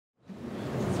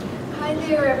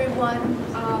there, everyone.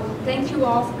 Thank you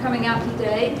all for coming out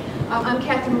today. I'm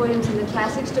Catherine Williams in the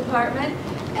Classics Department,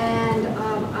 and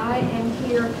I am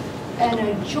here in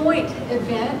a joint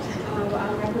event.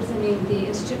 I'm representing the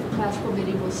Institute for Classical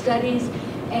Medieval Studies,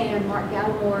 and Mark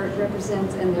Gallimore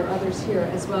represents, and there are others here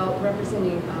as well,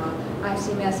 representing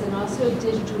ICMS and also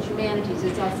Digital Humanities.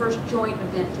 It's our first joint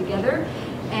event together,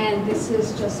 and this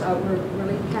is just, we're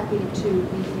really happy to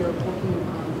be here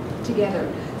working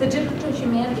together. The Digital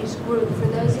Humanities group, for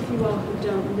those of you all who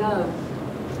don't know,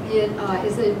 it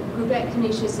is a group at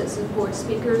Canisius that supports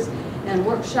speakers and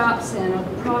workshops and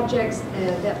other projects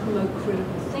that promote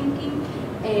critical thinking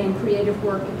and creative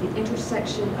work at the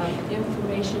intersection of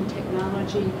information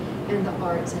technology and the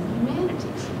arts and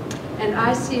humanities. And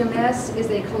ICMS is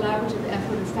a collaborative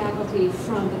effort of faculty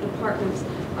from the departments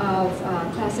of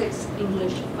Classics,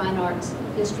 English, Fine Arts,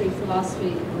 History,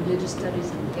 Philosophy, Religious Studies,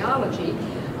 and Theology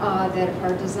that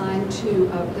are designed to,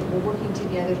 that we're working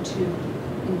together to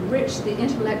enrich the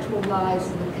intellectual lives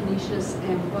of the Canisius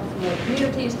and Buffalo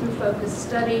communities through focused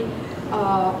study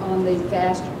on the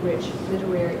vast, rich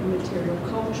literary and material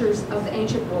cultures of the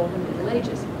ancient world and Middle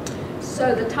Ages.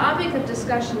 So the topic of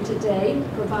discussion today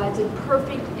provides a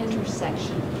perfect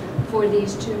intersection for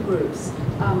these two groups.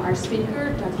 Our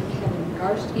speaker, Dr.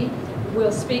 Garstki,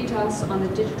 will speak to us on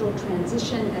the digital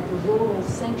transition at the rural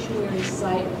sanctuary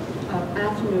site of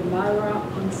Athienou-Malloura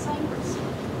on Cyprus.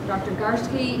 Dr.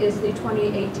 Garstki is the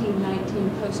 2018-19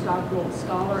 postdoctoral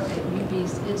scholar at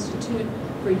UB's Institute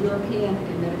for European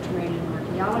and Mediterranean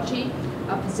Archaeology,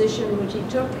 a position which he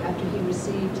took after he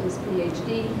received his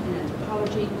PhD in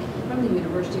anthropology from the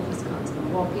University of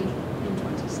Wisconsin-Milwaukee in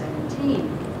 2017.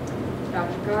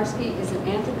 Dr. Garstki is an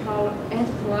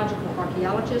anthropological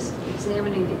archaeologist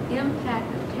examining the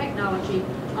impact of technology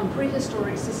on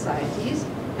prehistoric societies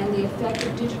and the effect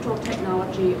of digital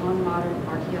technology on modern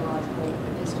archaeological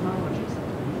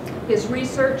epistemologies. His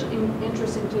research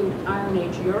interests include Iron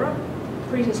Age Europe,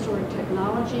 prehistoric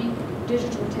technology,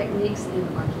 digital techniques in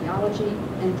archaeology,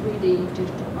 and 3D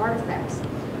digital artifacts,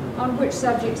 on which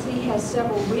subjects he has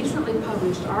several recently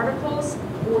published articles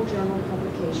or journal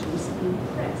publications in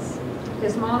press.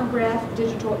 His monograph,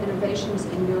 Digital Innovations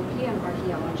in European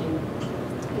Archaeology,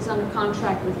 is under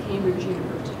contract with Cambridge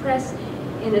University Press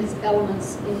in its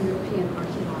Elements in European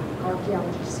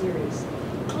Archaeology series.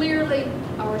 Clearly,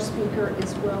 our speaker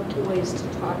is well poised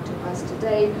to talk to us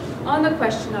today on the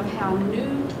question of how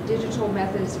new digital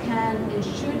methods can and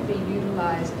should be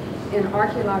utilized in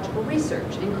archaeological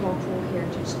research and cultural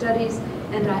heritage studies,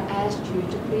 and I asked you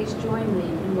to please join me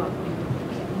in welcoming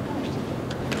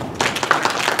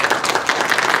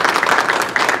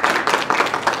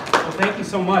Thank you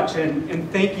so much,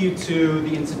 and thank you to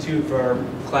the Institute for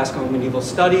Classical and Medieval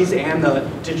Studies and the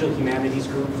Digital Humanities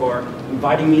Group for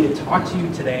inviting me to talk to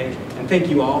you today, and thank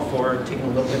you all for taking a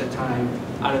little bit of time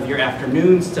out of your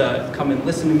afternoons to come and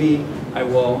listen to me. I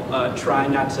will try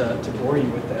not to bore you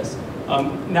with this.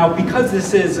 Now, because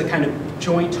this is a kind of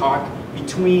joint talk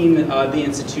between the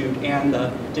Institute and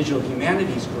the Digital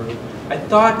Humanities Group, I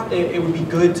thought it would be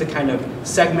good to kind of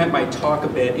segment my talk a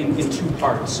bit in two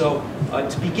parts. So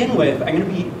to begin with, I'm going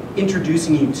to be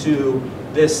introducing you to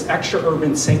this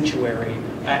extra-urban sanctuary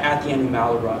at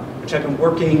Athienou-Malloura, which I've been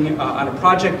working on a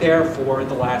project there for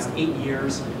the last 8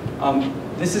 years.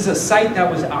 This is a site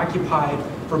that was occupied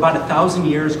for about 1,000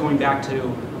 years, going back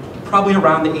to probably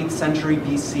around the 8th century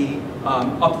BC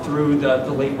up through the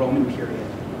late Roman period.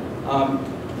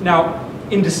 Now,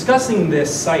 in discussing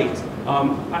this site,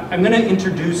 I'm going to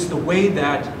introduce the way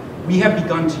that we have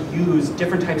begun to use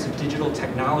different types of digital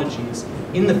technologies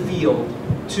in the field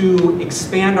to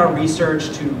expand our research,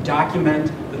 to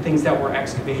document the things that we're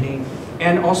excavating,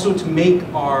 and also to make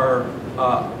our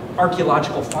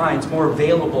archaeological finds more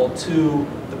available to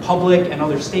the public and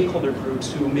other stakeholder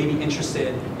groups who may be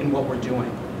interested in what we're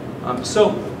doing.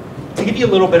 So to give you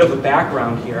a little bit of a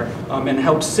background here and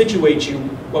help situate you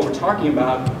what we're talking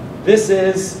about, this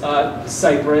is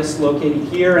Cyprus, located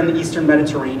here in the Eastern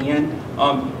Mediterranean.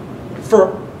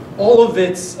 For all of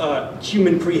its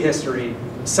human prehistory,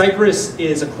 Cyprus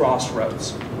is a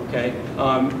crossroads, okay?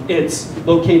 It's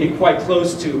located quite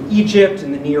close to Egypt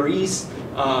and the Near East,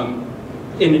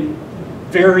 in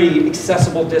very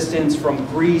accessible distance from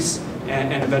Greece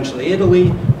and eventually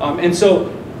Italy. And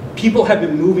so people have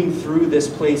been moving through this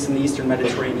place in the Eastern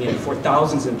Mediterranean for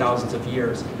thousands and thousands of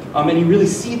years. And you really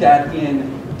see that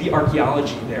in the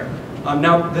archaeology there.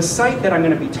 Now, the site that I'm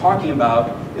going to be talking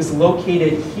about is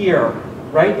located here,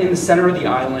 right in the center of the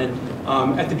island,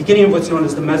 at the beginning of what's known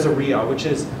as the Mesorea, which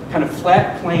is kind of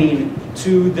flat plain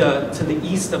to the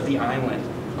east of the island.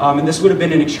 And this would have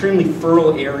been an extremely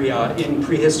fertile area in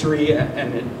prehistory,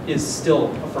 and it is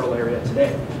still a fertile area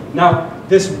today. Now,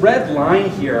 this red line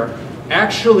here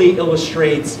actually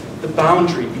illustrates the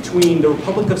boundary between the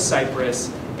Republic of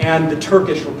Cyprus and the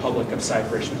Turkish Republic of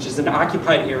Cyprus, which is an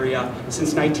occupied area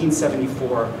since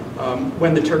 1974,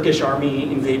 when the Turkish army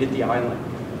invaded the island.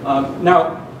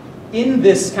 Now, in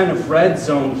this kind of red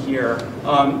zone here,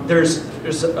 there's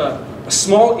a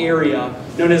small area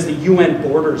known as the UN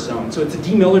border zone. So it's a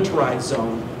demilitarized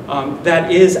zone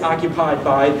that is occupied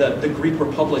by the Greek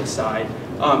Republic side,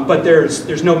 but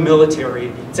there's no military.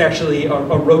 It's actually a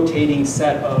rotating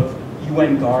set of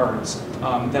UN guards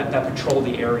that patrol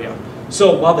the area.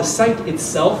 So while the site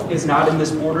itself is not in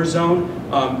this border zone,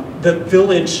 the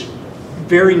village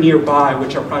very nearby,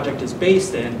 which our project is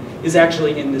based in, is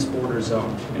actually in this border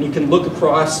zone. And you can look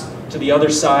across to the other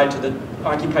side, to the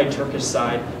occupied Turkish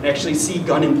side, and actually see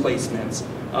gun emplacements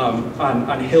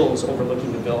on hills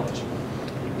overlooking the village.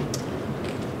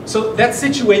 So that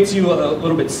situates you a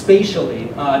little bit spatially.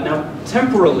 Now,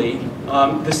 temporally,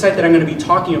 the site that I'm going to be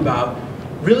talking about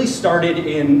really started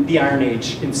in the Iron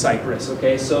Age in Cyprus,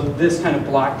 okay? So this kind of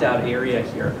blocked out area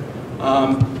here.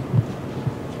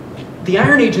 The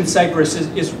Iron Age in Cyprus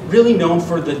is really known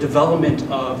for the development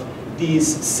of these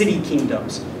city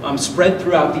kingdoms spread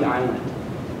throughout the island,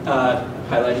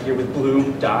 highlighted here with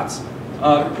blue dots.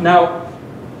 Now,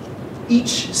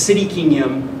 each city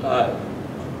kingdom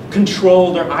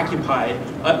controlled or occupied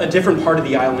a different part of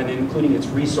the island, including its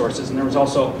resources, and there was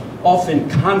also often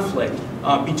conflict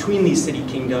between these city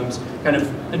kingdoms, kind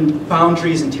of in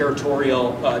boundaries and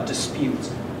territorial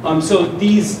disputes. So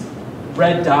these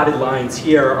red dotted lines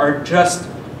here are just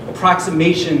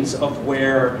approximations of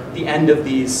where the end of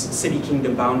these city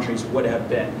kingdom boundaries would have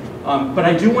been. But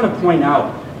I do want to point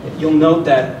out, you'll note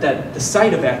that the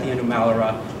site of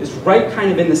Athienou-Malloura is right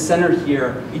kind of in the center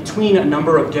here between a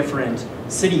number of different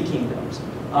city kingdoms.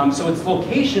 So its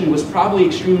location was probably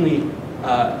extremely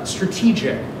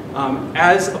strategic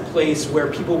as a place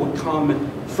where people would come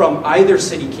from either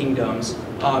city kingdoms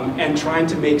and trying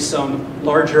to make some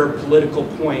larger political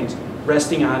point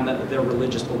resting on their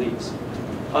religious beliefs.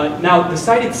 Now, the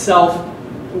site itself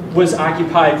was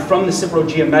occupied from the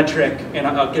Cypro-geometric, and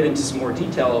I'll get into some more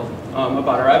detail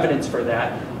about our evidence for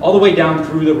that, all the way down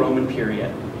through the Roman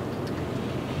period.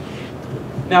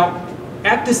 Now,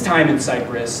 at this time in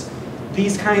Cyprus,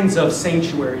 these kinds of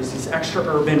sanctuaries, these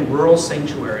extra-urban rural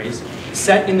sanctuaries,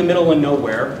 set in the middle of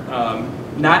nowhere,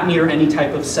 not near any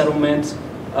type of settlement,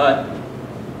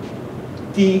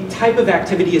 the type of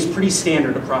activity is pretty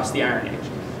standard across the Iron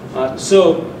Age.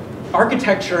 So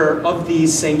architecture of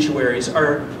these sanctuaries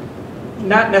are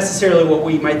not necessarily what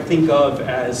we might think of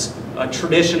as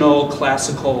traditional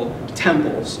classical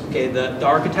temples. Okay, the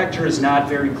architecture is not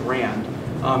very grand.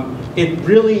 It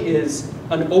really is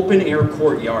an open-air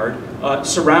courtyard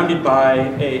surrounded by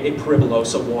a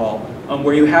peribolos, a wall,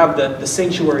 where you have the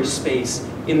sanctuary space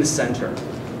in the center.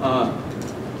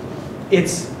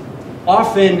 It's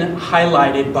often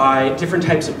highlighted by different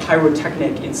types of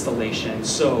pyrotechnic installations,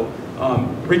 so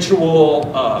ritual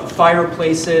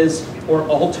fireplaces or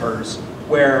altars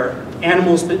where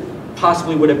animals that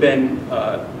possibly would have been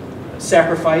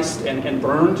sacrificed and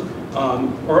burned,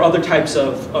 or other types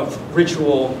of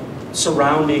ritual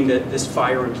surrounding this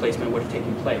fire emplacement would have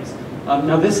taken place.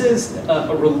 Now this is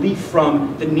a relief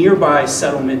from the nearby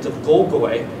settlement of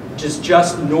Golgoi, which is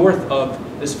just north of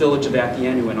this village of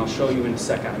Athienou, and I'll show you in a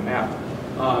sec on a map.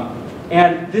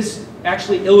 And this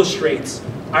actually illustrates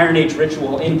Iron Age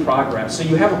ritual in progress. So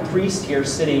you have a priest here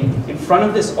sitting in front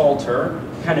of this altar,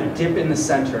 kind of dip in the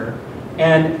center,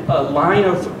 and a line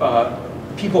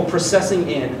of people processing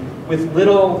in with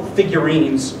little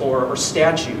figurines or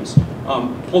statues,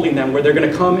 holding them, where they're going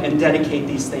to come and dedicate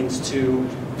these things to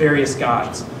various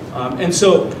gods. And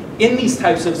so in these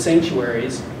types of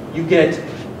sanctuaries, you get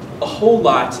a whole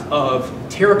lot of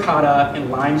terracotta and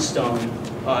limestone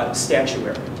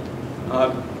statuary.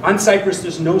 On Cyprus,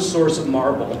 there's no source of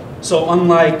marble. So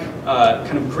unlike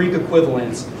kind of Greek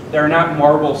equivalents, there are not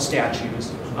marble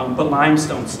statues, but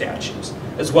limestone statues,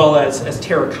 as well as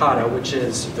terracotta, which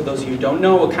is, for those of you who don't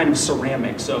know, a kind of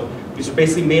ceramic. So these are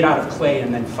basically made out of clay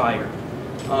and then fired.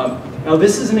 Now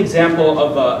this is an example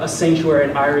of a sanctuary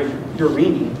at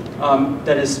Irini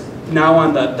that is now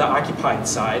on the occupied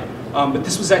side, but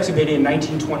this was excavated in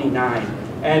 1929.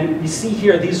 And you see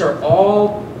here, these are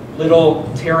all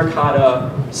little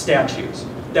terracotta statues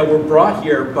that were brought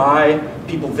here by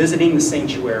people visiting the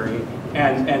sanctuary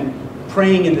and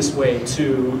praying in this way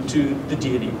to the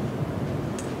deity.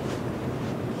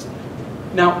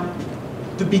 Now,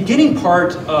 the beginning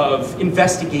part of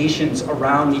investigations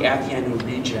around the Athienou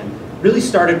region really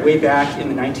started way back in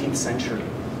the 19th century.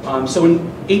 So in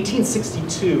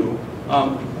 1862,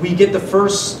 we get the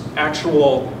first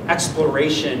actual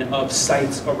exploration of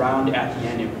sites around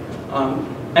Athienou.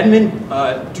 Edmond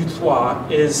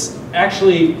Dutoit is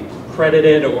actually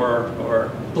credited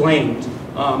or blamed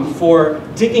for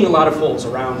digging a lot of holes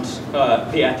around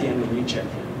the Athienou region.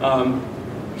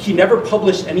 He never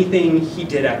published anything he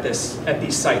did at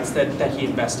these sites that he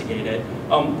investigated.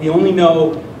 We only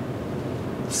know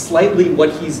slightly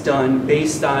what he's done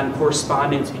based on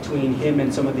correspondence between him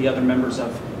and some of the other members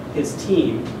of his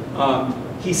team.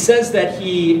 He says that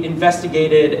he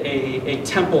investigated a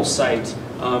temple site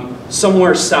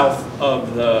somewhere south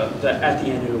of the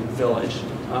Athienou village.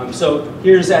 So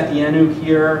here's Athienou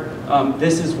here.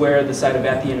 This is where the site of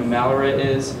Athienou-Malloura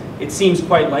is. It seems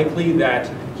quite likely that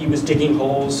he was digging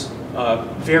holes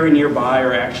very nearby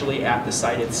or actually at the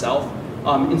site itself.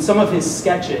 In some of his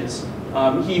sketches,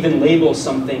 he even labels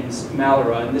some things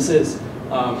Malloura, and this is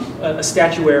a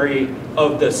statuary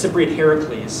of the Cypriot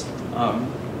Heracles,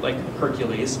 like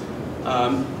Hercules,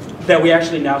 that we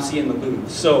actually now see in the Louvre.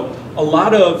 So a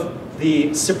lot of the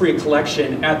Cypriot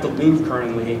collection at the Louvre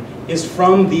currently is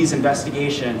from these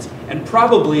investigations, and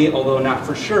probably, although not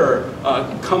for sure,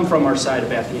 come from our side of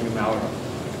Athienou-Malloura.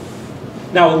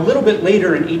 Now, a little bit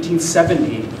later in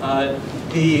 1870,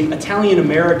 the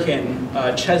Italian-American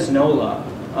Cesnola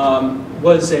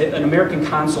was an American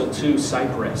consul to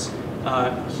Cyprus.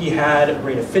 He had a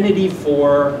great affinity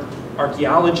for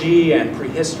archaeology and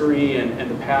prehistory and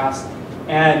the past,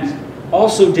 and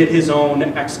also did his own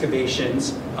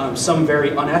excavations, some very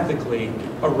unethically,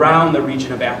 around the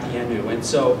region of Athienou. And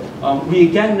so we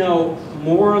again know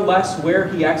more or less where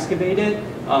he excavated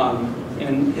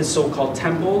in his so-called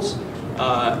temples,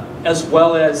 as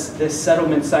well as this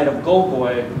settlement site of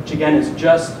Golgoy, which again is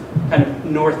just kind of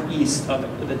northeast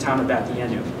of the town of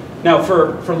Athienou. Now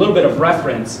for a little bit of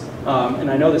reference, and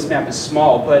I know this map is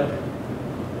small, but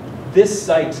this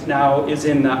site now is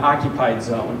in the occupied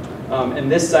zone,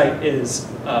 and this site is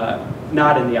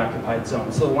not in the occupied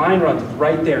zone. So the line runs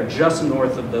right there, just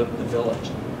north of the village.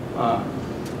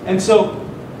 And so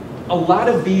a lot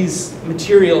of these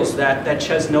materials that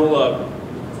Cesnola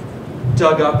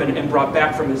dug up and brought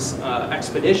back from his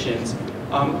expeditions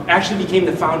actually became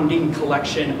the founding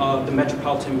collection of the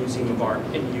Metropolitan Museum of Art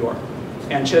in New York.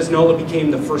 And Cesnola became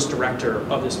the first director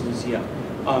of this museum.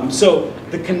 So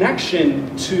the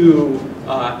connection to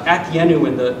Athienou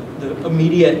and the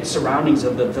immediate surroundings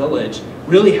of the village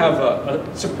really have a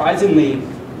surprisingly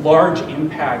large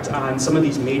impact on some of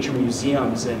these major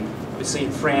museums, obviously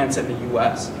in France and the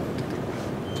US,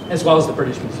 as well as the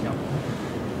British Museum.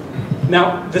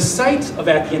 Now, the site of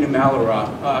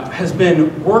Athienou-Malloura has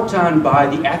been worked on by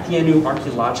the Athienou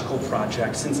Archaeological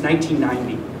Project since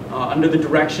 1990, under the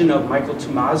direction of Michael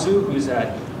Tumazu, who's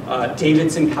at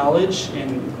Davidson College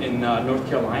in North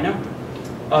Carolina.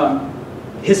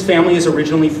 His family is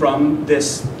originally from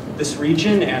this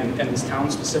region and this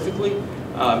town specifically.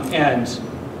 And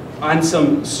on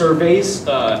some surveys,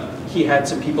 he had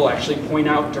some people actually point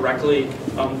out directly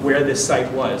where this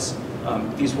site was.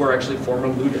 These were actually former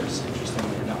looters,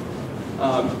 interestingly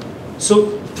enough.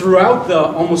 So throughout the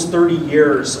almost 30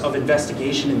 years of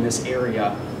investigation in this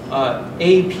area,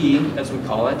 AAP, as we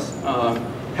call it,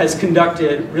 has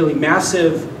conducted really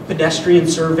massive pedestrian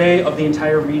survey of the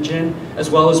entire region, as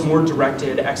well as more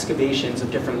directed excavations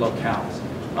of different locales.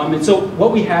 And so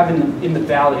what we have in the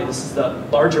valley, this is the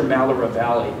larger Malloura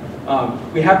Valley,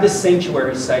 we have this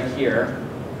sanctuary site here,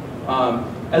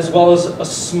 as well as a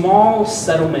small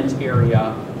settlement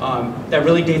area that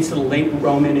really dates to the late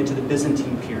Roman into the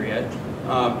Byzantine period.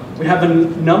 We have a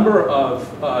number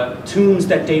of tombs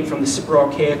that date from the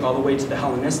Cypro-Archaic all the way to the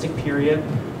Hellenistic period,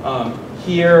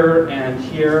 here and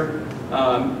here.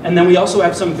 And then we also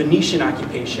have some Venetian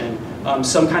occupation,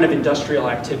 some kind of industrial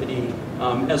activity,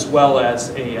 as well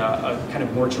as a kind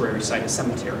of mortuary site, a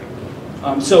cemetery.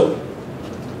 So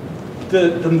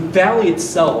the valley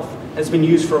itself has been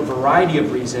used for a variety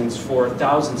of reasons for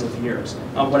thousands of years.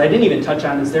 What I didn't even touch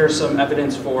on is there's some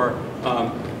evidence for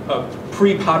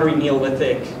pre-pottery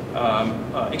Neolithic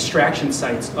extraction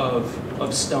sites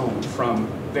of stone from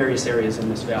various areas in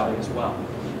this valley as well.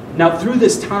 Now, through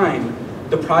this time,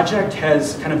 the project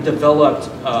has kind of developed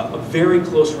a very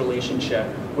close relationship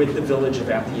with the village of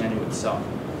Athienou itself.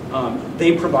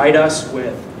 They provide us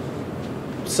with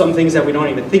some things that we don't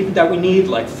even think that we need,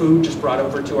 like food just brought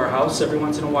over to our house every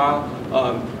once in a while,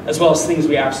 as well as things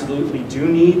we absolutely do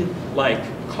need, like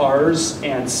cars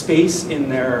and space in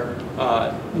their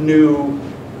new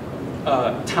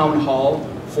town hall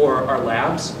for our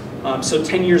labs. So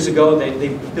 10 years ago,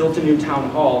 they built a new town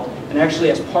hall, And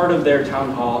actually, as part of their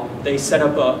town hall, they set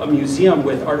up a museum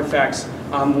with artifacts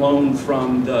on loan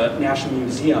from the National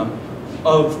Museum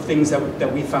of things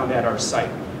that we found at our site.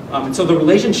 And so the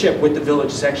relationship with the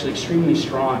village is actually extremely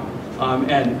strong.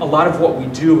 And a lot of what we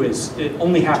do it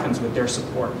only happens with their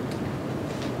support.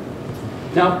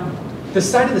 Now, the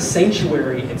site of the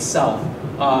sanctuary itself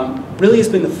really has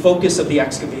been the focus of the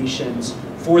excavations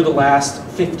for the last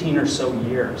 15 or so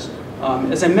years.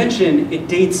 As I mentioned, it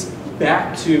dates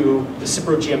back to the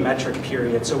Cyprogeometric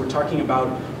period, so we're talking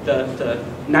about the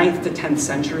 9th to 10th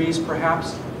centuries,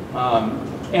 perhaps,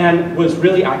 and was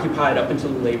really occupied up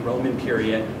until the late Roman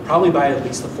period, probably by at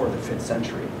least the 4th or 5th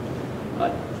century.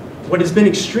 What has been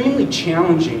extremely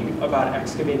challenging about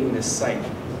excavating this site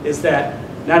is that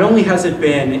not only has it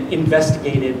been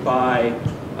investigated by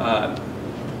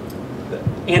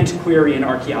antiquarian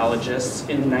archaeologists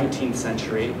in the 19th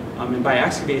century, and by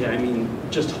excavated I mean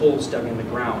just holes dug in the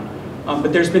ground,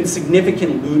 but there's been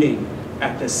significant looting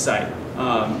at this site,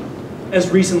 as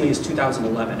recently as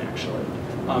 2011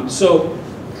 actually. So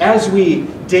as we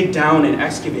dig down and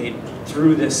excavate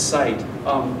through this site,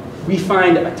 we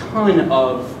find a ton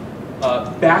of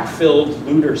backfilled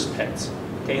looters' pits.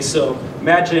 Okay, so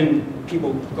imagine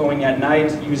people going at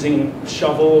night using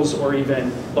shovels or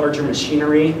even larger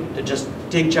machinery to just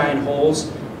dig giant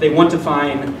holes. They want to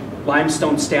find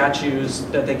limestone statues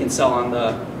that they can sell on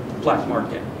the black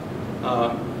market.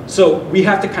 So we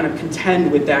have to kind of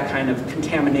contend with that kind of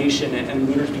contamination and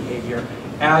looters' behavior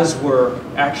as we're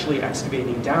actually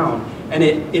excavating down. And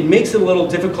it makes it a little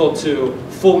difficult to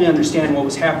fully understand what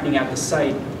was happening at the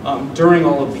site during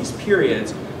all of these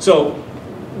periods. So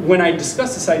when I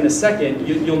discuss the site in a second,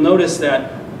 you'll notice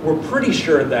that we're pretty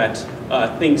sure that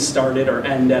things started or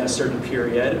end at a certain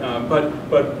period, but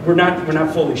we're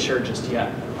not fully sure just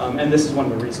yet. And this is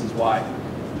one of the reasons why.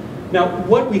 Now,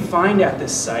 what we find at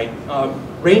this site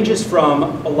ranges from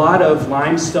a lot of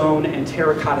limestone and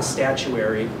terracotta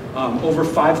statuary, over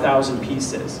 5,000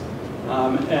 pieces.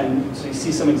 And so you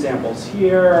see some examples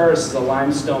here. This is a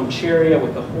limestone chariot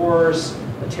with a horse,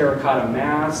 a terracotta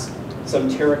mask, some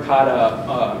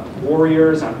terracotta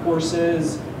warriors on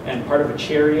horses, and part of a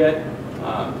chariot.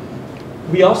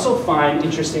 We also find,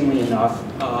 interestingly enough,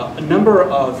 a number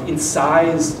of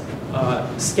incised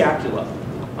scapula.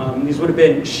 These would have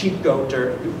been sheep, goat,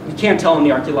 or you can't tell in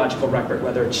the archaeological record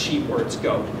whether it's sheep or it's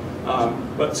goat.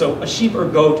 But so a sheep or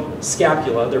goat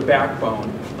scapula, their backbone,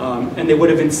 and they would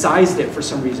have incised it for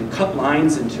some reason, cut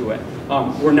lines into it.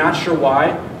 We're not sure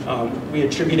why. We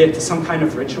attribute it to some kind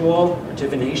of ritual or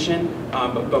divination,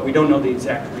 but we don't know the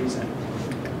exact reason.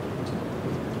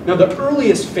 Now, the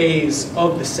earliest phase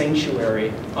of the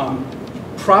sanctuary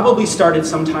probably started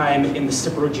sometime in the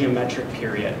Cyprogeometric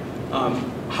period.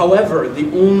 However,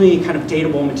 the only kind of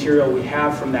datable material we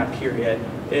have from that period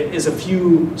is a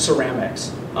few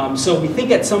ceramics. So we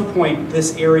think at some point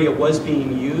this area was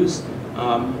being used,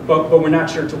 but we're not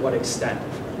sure to what extent.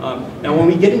 Now, when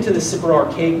we get into the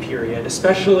Cypro-Archaic period,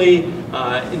 especially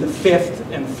in the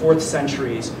 5th and 4th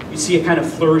centuries, you see a kind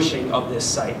of flourishing of this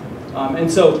site.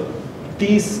 And so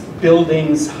these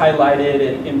buildings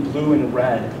highlighted in blue and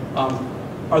red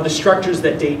are the structures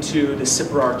that date to the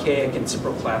Cypro-Archaic and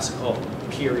Cypro-Classical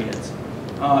periods.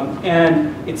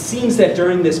 And it seems that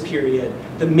during this period,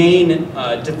 the main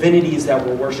divinities that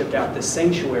were worshipped at this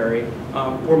sanctuary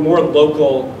were more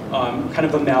local kind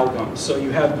of amalgams. So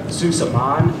you have Zeus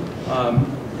Ammon,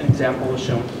 an example is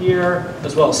shown here,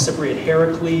 as well as Cypriot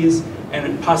Heracles,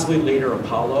 and possibly later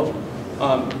Apollo.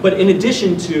 But in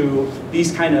addition to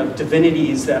these kind of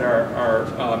divinities that are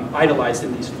idolized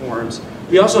in these forms,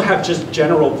 we also have just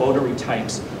general votary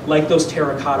types, like those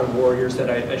terracotta warriors that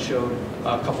I showed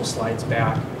a couple slides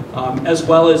back, as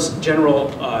well as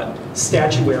general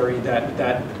statuary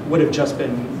that would have just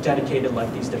been dedicated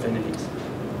like these divinities.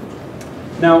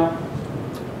 Now,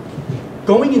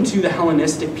 going into the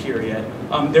Hellenistic period,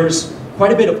 there's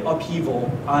quite a bit of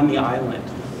upheaval on the island.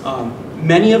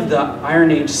 Many of the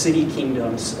Iron Age city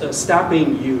kingdoms stop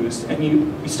being used, and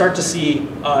you start to see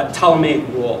Ptolemaic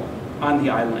rule on the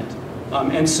island.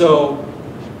 And so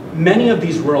many of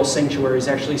these rural sanctuaries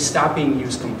actually stop being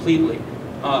used completely.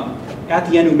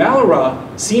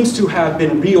 Athienou-Malloura seems to have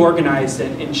been reorganized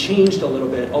and changed a little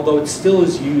bit, although it still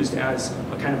is used as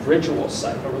a kind of ritual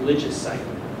site, a religious site.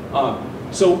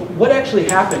 So what actually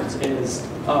happens is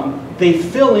they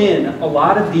fill in a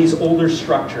lot of these older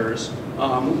structures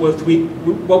with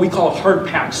what we call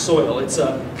hard-packed soil. It's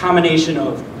a combination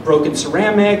of broken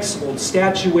ceramics, old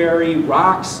statuary,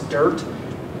 rocks, dirt,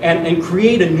 and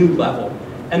create a new level,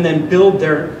 and then build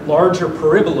their larger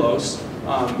peribolos,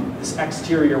 this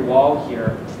exterior wall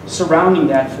here, surrounding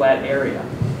that flat area.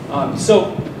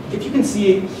 So if you can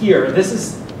see here, this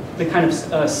is the kind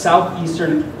of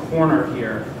southeastern corner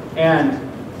here. And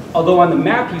although on the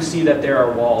map you see that there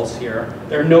are walls here,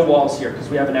 there are no walls here because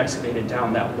we haven't excavated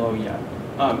down that low yet.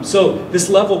 So this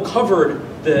level covered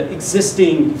the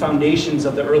existing foundations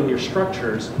of the earlier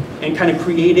structures and kind of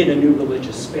created a new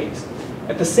religious space.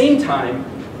 At the same time,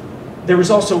 there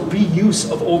was also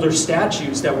reuse of older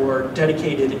statues that were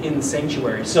dedicated in the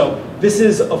sanctuary. So this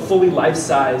is a fully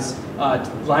life-size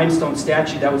limestone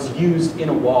statue that was used in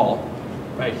a wall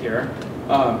right here.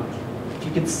 If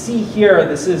you can see here,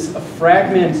 this is a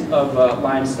fragment of a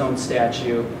limestone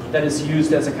statue that is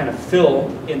used as a kind of fill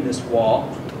in this wall.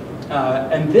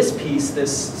 And this piece,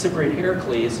 this Cypriot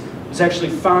Heracles, was actually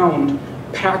found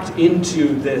packed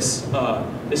into this,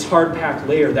 this hard packed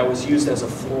layer that was used as a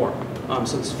floor.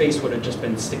 So its face would have just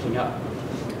been sticking up.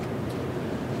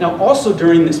 Now also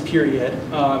during this period,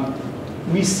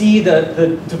 we see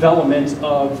the development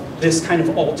of this kind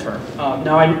of altar.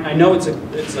 Now I know it's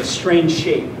a strange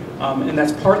shape, and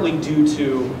that's partly due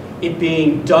to it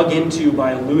being dug into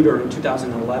by a looter in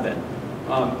 2011.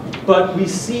 But we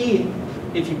see,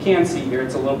 if you can see here,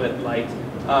 it's a little bit light,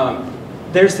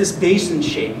 there's this basin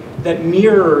shape that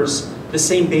mirrors the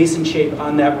same basin shape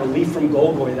on that relief from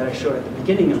Golgoy that I showed at the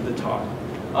beginning of the talk.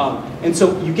 And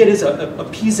so you get as a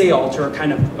Pise altar,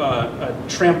 kind of a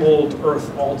trampled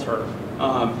earth altar,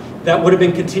 that would have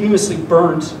been continuously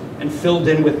burnt and filled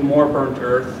in with more burnt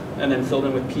earth, and then filled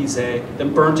in with Pise,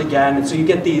 then burnt again. And so you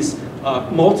get these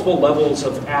multiple levels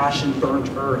of ash and burnt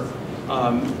earth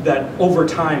that over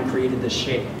time created this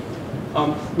shape.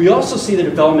 We also see the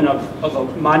development of a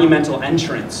monumental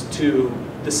entrance to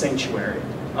the sanctuary.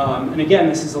 And again,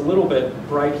 this is a little bit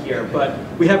bright here, but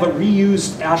we have a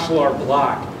reused ashlar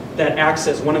block that acts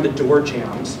as one of the door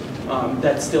jambs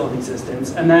that's still in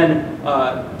existence. And then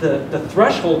the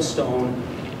threshold stone,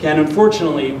 again,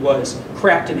 unfortunately, was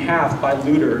cracked in half by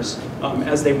looters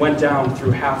as they went down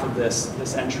through half of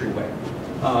this entryway.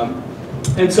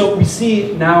 And so we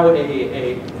see now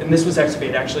and this was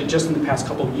excavated actually just in the past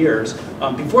couple of years.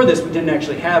 Before this, we didn't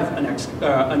actually have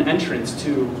an entrance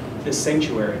to this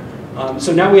sanctuary.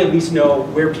 So now we at least know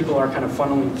where people are kind of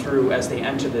funneling through as they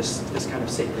enter this kind of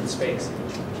sacred space.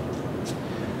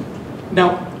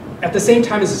 Now, at the same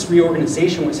time as this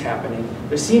reorganization was happening,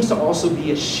 there seems to also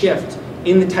be a shift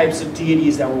in the types of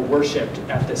deities that were worshipped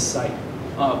at this site.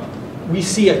 We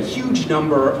see a huge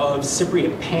number of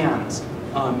Cypriot pans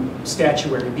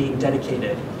statuary being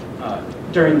dedicated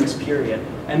during this period.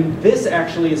 And this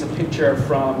actually is a picture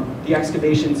from the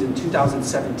excavations in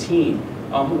 2017,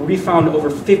 where we found over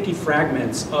 50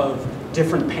 fragments of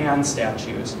different pan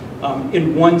statues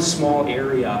in one small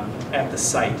area at the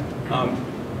site.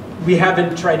 We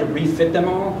haven't tried to refit them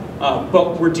all,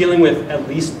 but we're dealing with at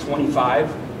least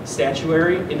 25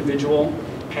 statuary individual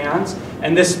pans,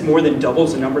 and this more than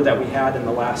doubles the number that we had in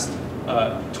the last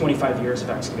 25 years of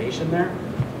excavation there.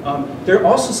 There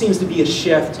also seems to be a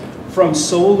shift from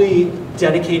solely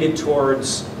dedicated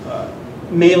towards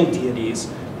male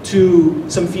deities to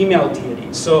some female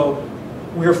deities. So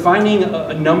we're finding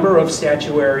a number of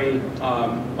statuary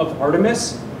of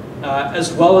Artemis,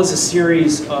 as well as a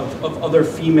series of other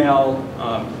female,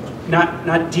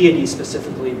 not deities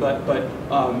specifically, but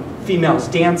females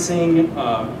dancing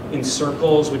in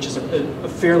circles, which is a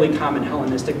fairly common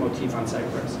Hellenistic motif on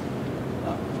Cyprus.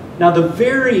 Now, the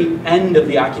very end of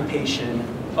the occupation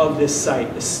of this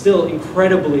site is still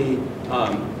incredibly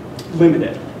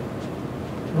limited.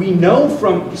 We know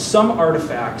from some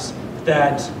artifacts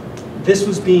that this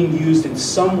was being used in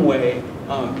some way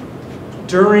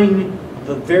during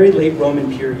the very late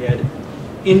Roman period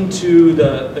into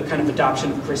the kind of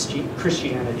adoption of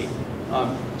Christianity.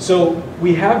 So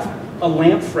we have a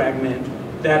lamp fragment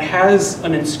that has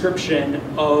an inscription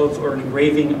or an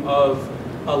engraving of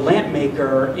a lamp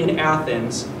maker in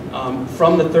Athens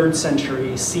from the 3rd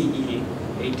century CE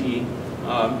AD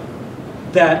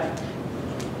that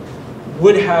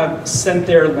would have sent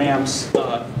their lamps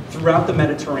throughout the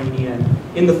Mediterranean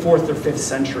in the 4th or 5th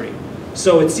century.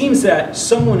 So it seems that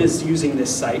someone is using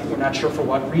this site, we're not sure for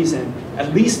what reason,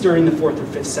 at least during the 4th or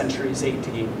 5th centuries AD.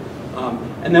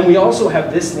 And then we also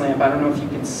have this lamp, I don't know if you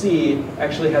can see,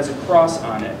 actually has a cross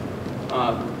on it.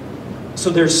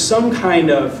 So there's some kind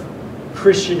of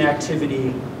Christian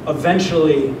activity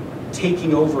eventually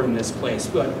taking over in this place,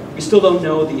 but we still don't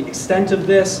know the extent of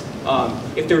this,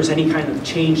 if there was any kind of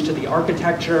change to the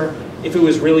architecture, if it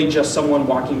was really just someone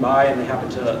walking by and they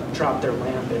happened to drop their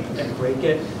lamp and break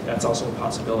it. That's also a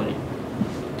possibility.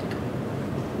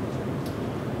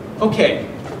 Okay,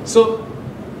 so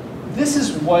this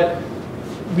is what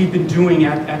we've been doing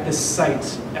at this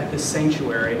site, at this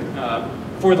sanctuary,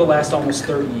 for the last almost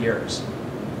 30 years.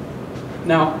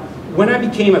 Now, when I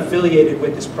became affiliated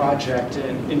with this project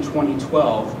in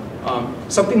 2012,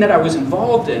 something that I was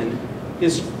involved in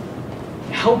is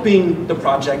helping the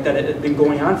project that had been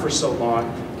going on for so long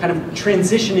kind of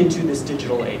transition into this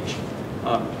digital age.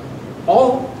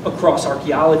 All across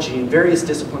archaeology and various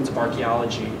disciplines of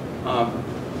archaeology,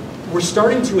 we're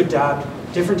starting to adopt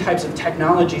different types of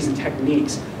technologies and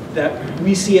techniques that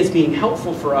we see as being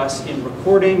helpful for us in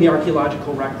recording the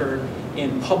archaeological record,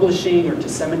 in publishing or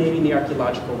disseminating the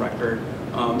archaeological record,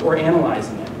 or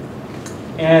analyzing it.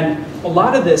 And a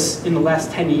lot of this in the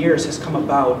last 10 years has come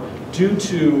about due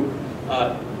to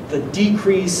the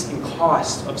decrease in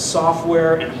cost of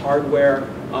software and hardware,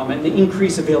 and the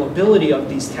increased availability of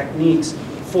these techniques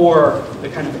for the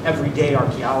kind of everyday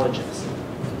archaeologist.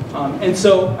 And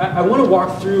so I want to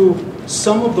walk through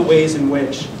some of the ways in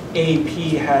which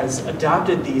AAP has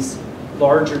adopted these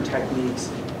larger techniques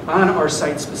on our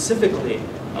site specifically.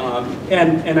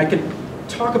 And I could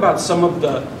talk about some of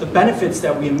the benefits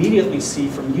that we immediately see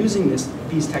from using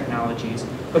these technologies,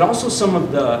 but also some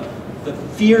of the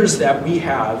fears that we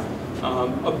have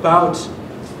about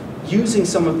using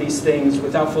some of these things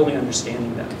without fully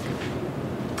understanding them.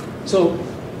 So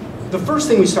the first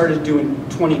thing we started to do in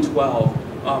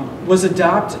 2012 was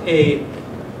adopt a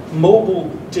mobile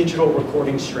digital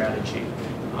recording strategy.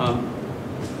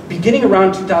 Beginning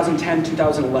around 2010,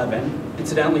 2011,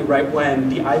 incidentally right when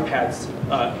the iPads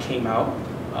came out,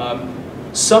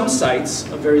 some sites,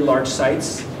 very large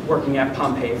sites, working at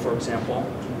Pompeii, for example,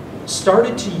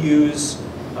 started to use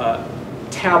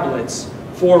tablets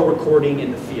for recording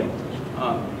in the field.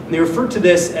 And they referred to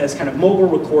this as kind of mobile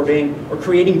recording or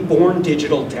creating born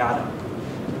digital data.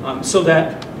 So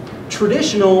that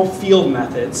traditional field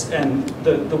methods and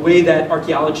the way that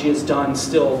archaeology is done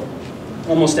still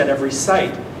almost at every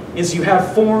site is you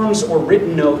have forms or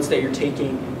written notes that you're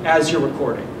taking as you're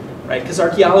recording, right? Because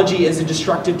archaeology is a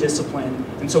destructive discipline,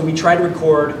 and so we try to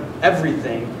record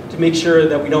everything to make sure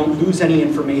that we don't lose any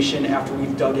information after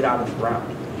we've dug it out of the ground.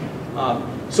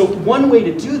 So one way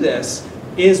to do this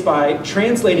is by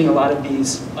translating a lot of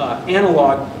these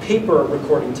analog paper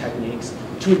recording techniques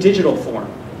to a digital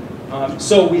form.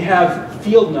 So we have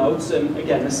field notes, and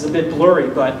again, this is a bit blurry,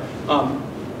 but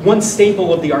one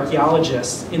staple of the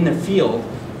archaeologists in the field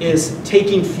is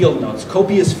taking field notes,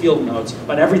 copious field notes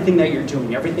about everything that you're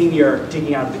doing, everything you're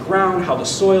digging out of the ground, how the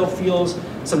soil feels,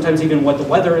 sometimes even what the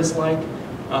weather is like.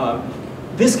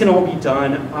 This can all be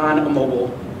done on a mobile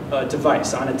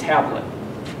device, on a tablet.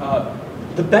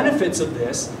 The benefits of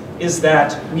this is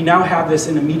that we now have this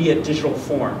in immediate digital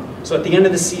form. So at the end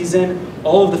of the season,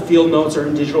 all of the field notes are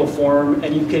in digital form,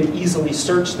 and you can easily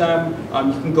search them.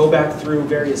 You can go back through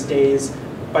various days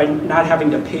by not having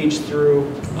to page through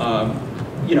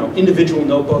individual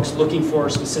notebooks looking for a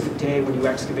specific day when you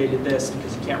excavated this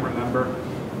because you can't remember.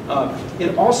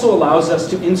 It also allows us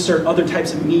to insert other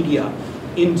types of media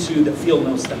into the field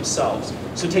notes themselves.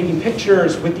 So taking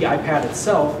pictures with the iPad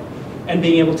itself and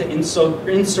being able to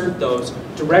insert those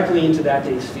directly into that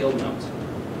day's field notes.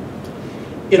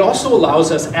 It also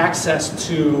allows us access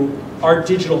to our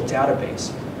digital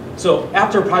database. So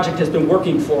after a project has been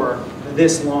working for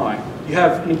this long, you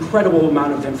have an incredible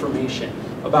amount of information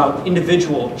about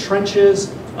individual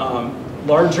trenches,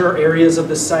 larger areas of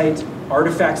the site,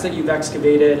 artifacts that you've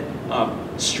excavated,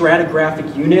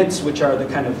 stratigraphic units, which are the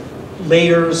kind of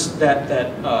layers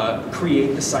that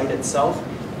create the site itself.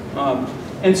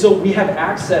 And so we have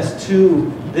access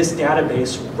to this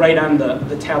database right on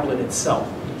the tablet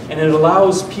itself. And it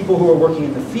allows people who are working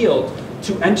in the field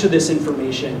to enter this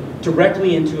information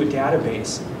directly into a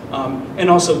database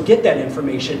and also get that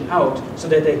information out so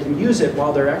that they can use it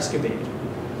while they're excavating.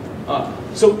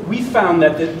 So we found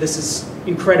that this is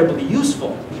incredibly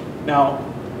useful. Now,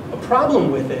 a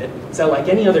problem with it is that like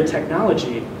any other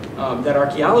technology that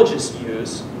archaeologists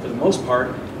use, for the most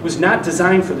part, was not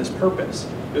designed for this purpose.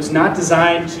 It was not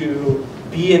designed to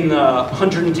be in the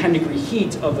 110-degree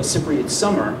heat of a Cypriot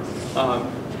summer.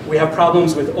 We have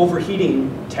problems with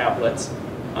overheating tablets.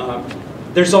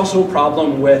 There's also a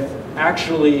problem with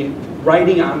actually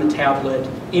writing on the tablet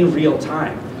in real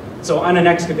time. So on an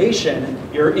excavation,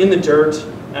 you're in the dirt,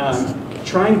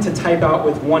 trying to type out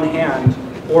with one hand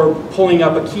or pulling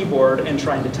up a keyboard and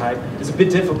trying to type is a bit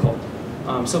difficult.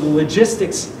 So the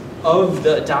logistics of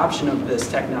the adoption of this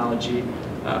technology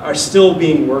are still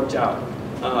being worked out.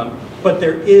 But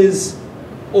there is,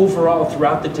 overall,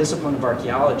 throughout the discipline of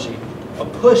archaeology, a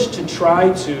push to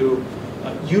try to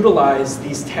utilize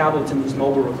these tablets and these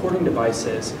mobile recording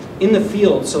devices in the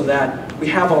field so that we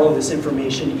have all of this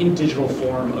information in digital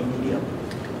form immediately.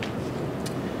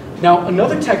 Now,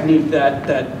 another technique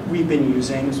that we've been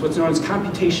using is what's known as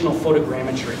computational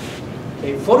photogrammetry.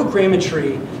 Okay,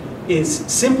 photogrammetry is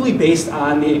simply based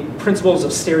on the principles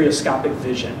of stereoscopic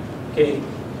vision. Okay,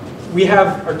 we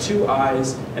have our two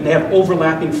eyes, and they have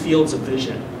overlapping fields of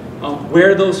vision.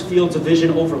 Where those fields of vision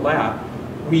overlap,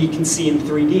 we can see in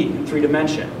 3D, in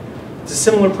 3D. It's a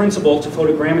similar principle to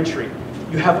photogrammetry.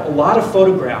 You have a lot of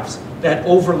photographs that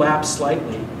overlap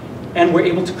slightly, and we're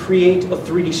able to create a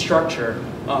 3D structure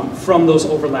from those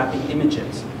overlapping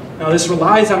images. Now, this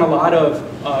relies on a lot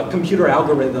of computer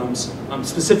algorithms,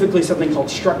 specifically something called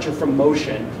structure from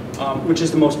motion, which is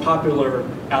the most popular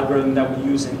algorithm that we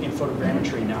use in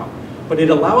photogrammetry now. But it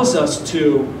allows us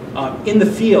to, in the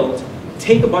field,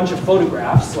 take a bunch of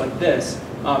photographs like this.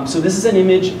 So this is an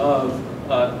image of,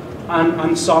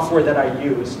 on software that I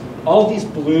use. All these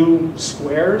blue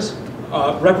squares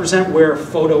represent where a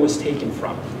photo was taken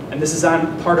from. And this is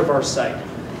on part of our site.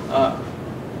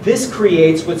 This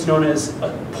creates what's known as a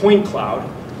point cloud,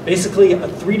 basically a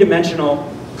three-dimensional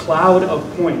cloud of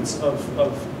points, of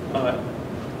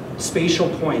spatial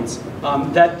points,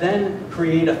 that then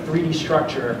create a 3D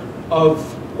structure of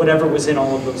whatever was in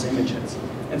all of those images.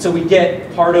 And so we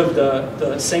get part of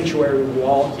the sanctuary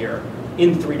wall here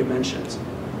in 3 dimensions.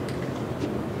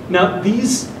 Now,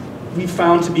 these we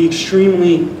found to be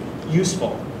extremely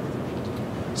useful.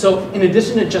 So in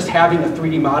addition to just having a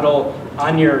 3D model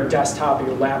on your desktop or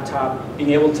your laptop,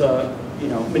 being able to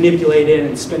manipulate it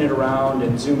and spin it around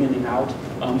and zoom in and out,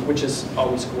 which is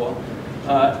always cool,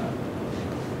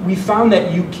 we found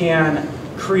that you can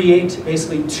create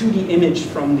basically 2D image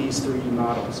from these 3D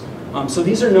models. So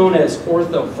these are known as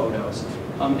orthophotos.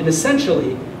 And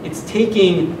essentially, it's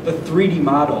taking the 3D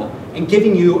model and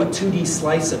giving you a 2D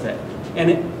slice of it. And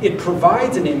it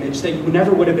provides an image that you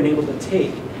never would have been able to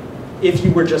take if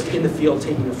you were just in the field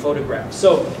taking a photograph.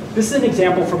 So this is an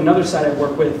example from another site I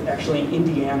work with, actually in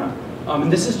Indiana. And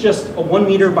this is just a 1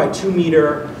 meter by 2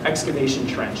 meter excavation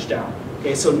trench down.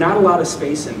 Okay, so not a lot of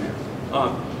space in there.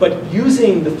 But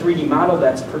using the 3D model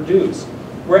that's produced,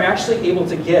 we're actually able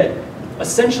to get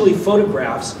essentially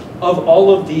photographs of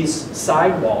all of these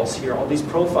side walls here, all these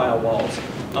profile walls,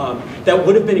 that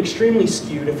would have been extremely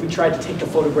skewed if we tried to take the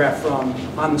photograph from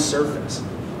on the surface.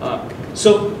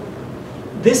 So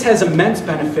this has immense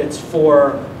benefits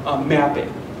for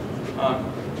mapping.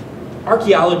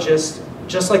 Archaeologists,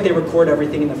 just like they record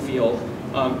everything in the field,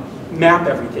 map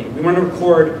everything. We want to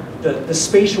record the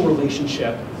spatial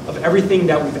relationship of everything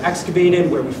that we've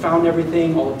excavated, where we found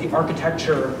everything, all of the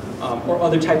architecture, or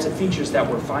other types of features that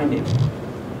we're finding.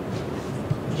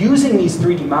 Using these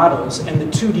 3D models and the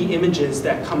 2D images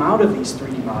that come out of these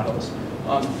 3D models,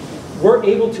 we're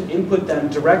able to input them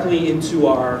directly into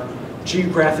our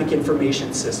geographic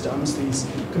information systems, these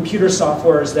computer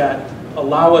softwares that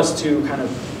allow us to kind of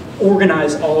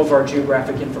organize all of our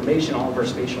geographic information, all of our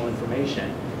spatial information.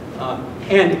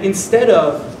 And instead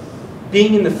of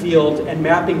being in the field and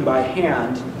mapping by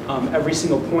hand every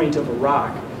single point of a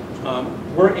rock,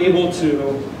 we're able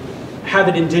to have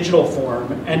it in digital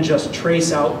form and just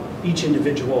trace out each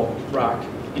individual rock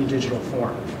in digital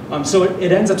form. So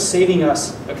it ends up saving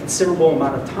us a considerable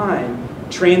amount of time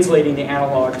translating the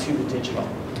analog to the digital.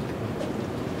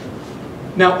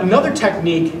 Now, another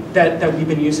technique that we've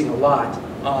been using a lot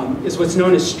is what's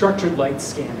known as structured light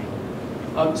scanning.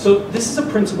 So this is a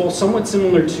principle somewhat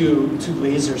similar to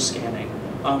laser scanning.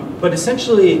 But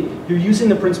essentially, you're using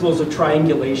the principles of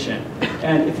triangulation.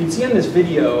 And if you see in this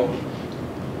video,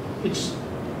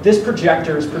 this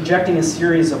projector is projecting a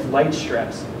series of light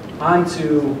strips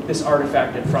onto this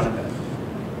artifact in front of it.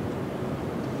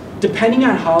 Depending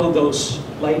on how those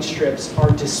light strips are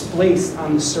displaced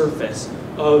on the surface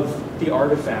of the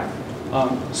artifact,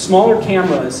 smaller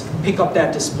cameras pick up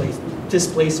that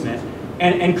displacement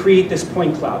and create this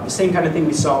point cloud, the same kind of thing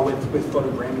we saw with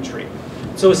photogrammetry.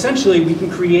 So essentially, we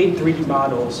can create 3D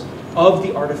models of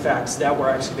the artifacts that we're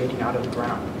excavating out of the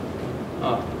ground.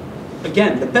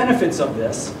 Again, the benefits of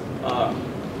this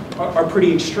are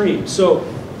pretty extreme. So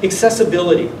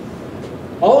accessibility.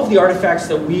 All of the artifacts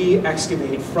that we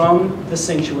excavate from the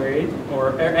sanctuary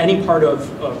or any part of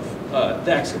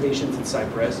the excavations in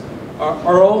Cyprus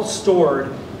are all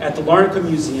stored at the Larnaca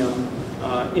Museum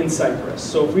in Cyprus.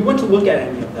 So if we want to look at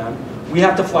any of them, we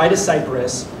have to fly to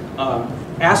Cyprus,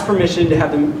 ask permission to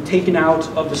have them taken out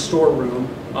of the storeroom,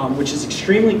 which is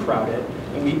extremely crowded,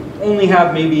 and we only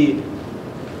have maybe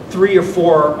 3 or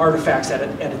 4 artifacts at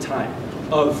a time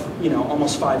of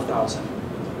almost 5,000.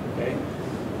 Okay?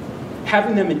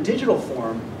 Having them in digital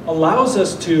form allows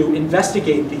us to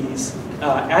investigate these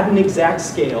at an exact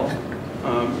scale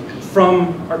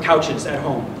from our couches at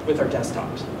home with our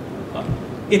desktops.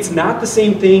 It's not the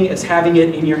same thing as having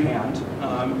it in your hand,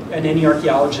 and any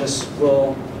archaeologist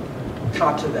will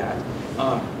cop to that.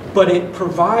 but it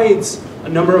provides a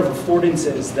number of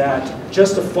affordances that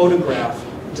just a photograph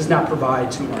does not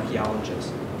provide to an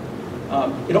archaeologist.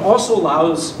 It also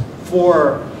allows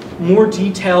for more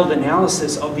detailed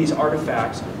analysis of these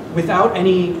artifacts without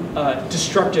any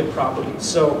destructive properties.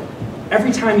 So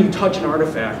every time you touch an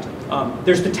artifact,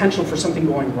 there's potential for something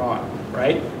going wrong,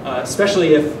 right?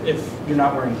 Especially if you're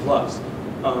not wearing gloves.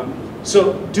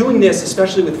 So doing this,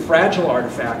 especially with fragile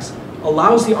artifacts,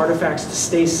 allows the artifacts to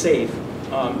stay safe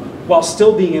while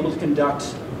still being able to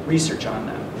conduct research on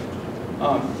them.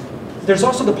 There's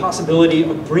also the possibility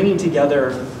of bringing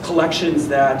together collections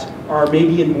that are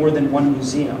maybe in more than one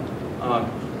museum,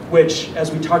 which,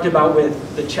 as we talked about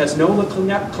with the Cesnova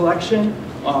collection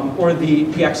or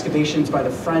the excavations by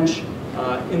the French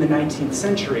in the 19th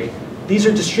century, these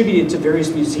are distributed to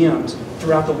various museums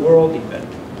throughout the world even.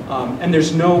 And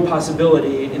there's no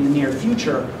possibility in the near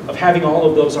future of having all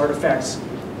of those artifacts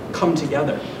come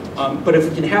together. But if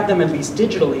we can have them at least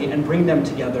digitally and bring them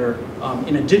together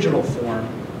in a digital form,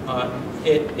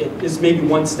 it is maybe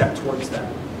one step towards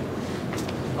that.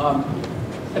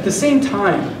 At the same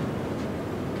time,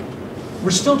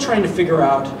 we're still trying to figure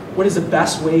out what is the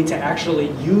best way to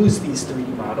actually use these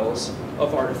 3D models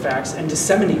of artifacts and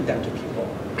disseminate them to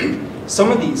people.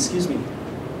 Some of these, excuse me,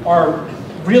 are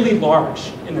really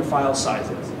large in their file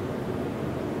sizes.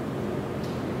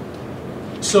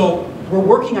 So we're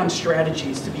working on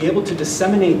strategies to be able to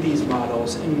disseminate these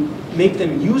models and make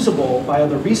them usable by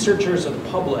other researchers or the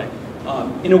public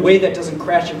in a way that doesn't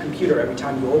crash your computer every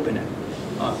time you open it.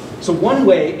 So one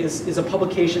way is a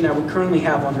publication that we currently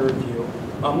have under review,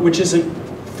 which is a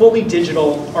fully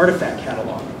digital artifact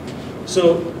catalog.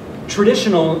 So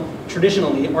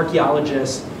traditionally,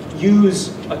 archaeologists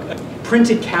use a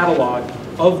printed catalog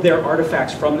of their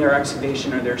artifacts from their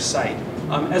excavation or their site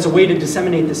as a way to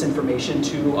disseminate this information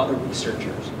to other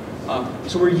researchers.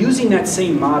 So we're using that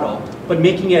same model, but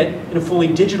making it in a fully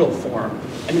digital form.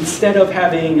 And instead of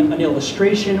having an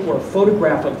illustration or a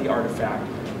photograph of the artifact,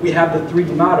 we have the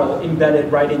 3D model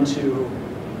embedded right into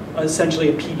essentially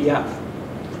a PDF.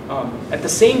 At the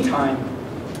same time,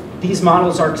 these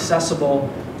models are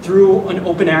accessible through an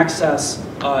open access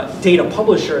data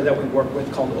publisher that we work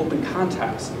with called Open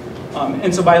Context.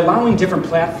 And so by allowing different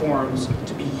platforms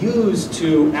to be used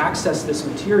to access this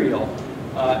material,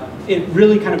 it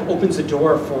really kind of opens the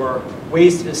door for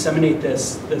ways to disseminate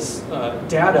this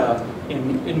data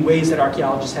in ways that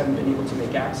archaeologists haven't been able to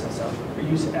make access of or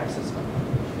use access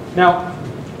of. Now,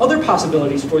 other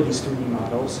possibilities for these 3D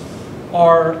models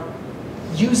are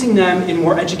using them in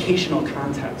more educational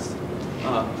context.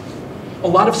 A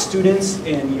lot of students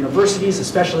in universities,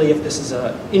 especially if this is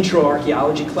an intro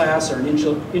archaeology class or an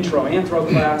intro anthro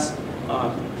class,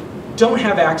 don't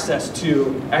have access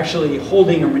to actually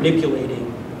holding or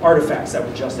manipulating artifacts that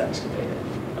were just excavated.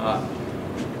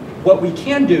 What we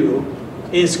can do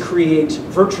is create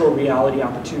virtual reality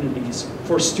opportunities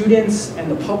for students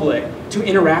and the public to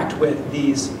interact with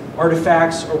these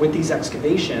artifacts or with these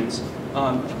excavations,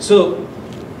 so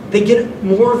they get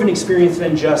more of an experience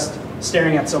than just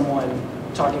staring at someone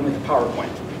talking with a PowerPoint,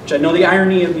 which I know the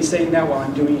irony of me saying that while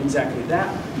I'm doing exactly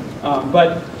that.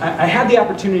 But I had the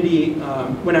opportunity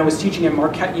when I was teaching at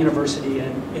Marquette University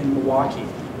in Milwaukee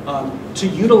to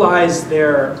utilize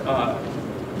their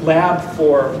lab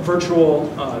for virtual,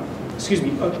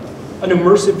 an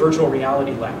immersive virtual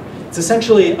reality lab. It's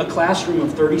essentially a classroom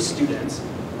of 30 students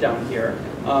down here.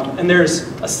 And there's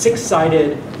a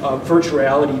 6-sided virtual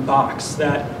reality box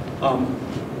that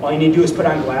all you need to do is put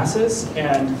on glasses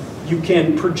and you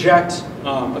can project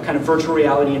a kind of virtual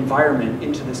reality environment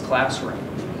into this classroom.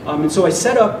 And so I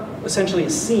set up essentially a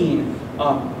scene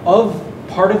of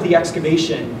part of the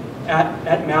excavation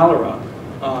at Malloura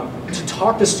to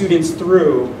talk to students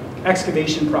through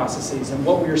excavation processes and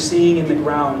what we were seeing in the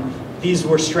ground. These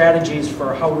were strategies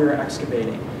for how we were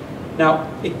excavating.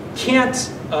 Now, it can't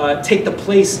take the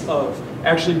place of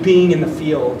actually being in the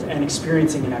field and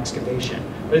experiencing an excavation.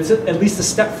 But it's at least a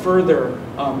step further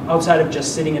outside of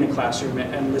just sitting in a classroom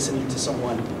and listening to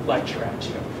someone lecture at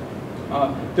you.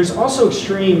 There's also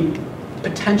extreme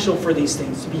potential for these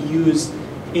things to be used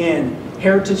in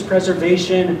heritage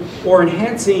preservation or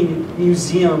enhancing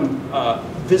museum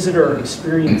visitor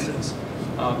experiences.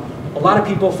 A lot of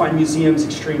people find museums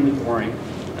extremely boring,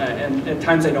 and at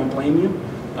times I don't blame you.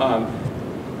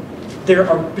 There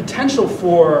are potential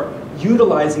for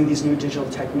utilizing these new digital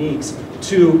techniques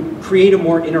to create a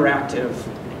more interactive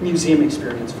museum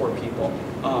experience for people,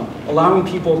 allowing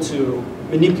people to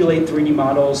manipulate 3D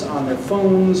models on their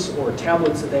phones or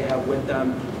tablets that they have with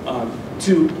them,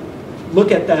 to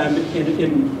look at them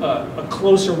in a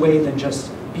closer way than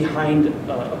just behind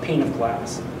a pane of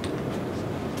glass.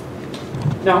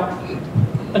 Now,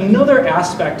 another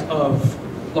aspect of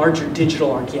larger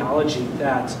digital archaeology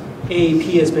that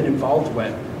AAP has been involved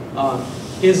with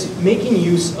is making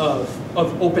use of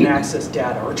open access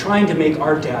data, or trying to make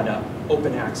our data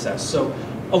open access. So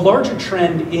a larger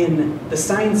trend in the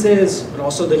sciences, but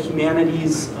also the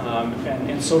humanities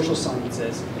and social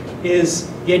sciences,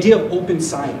 is the idea of open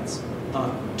science,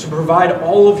 to provide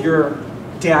all of your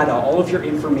data, all of your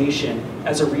information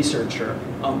as a researcher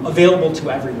available to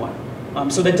everyone.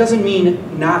 So that doesn't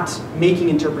mean not making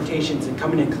interpretations and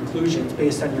coming to conclusions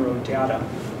based on your own data,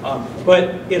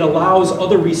 but it allows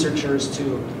other researchers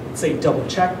to, say, double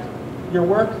check your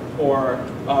work, or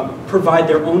provide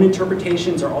their own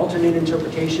interpretations or alternate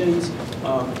interpretations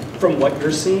from what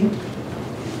you're seeing.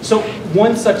 So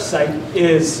one such site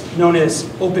is known as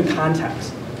Open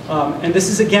Context. And this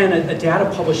is, again, a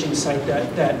data publishing site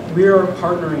that we're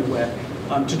partnering with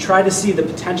to try to see the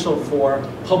potential for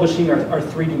publishing our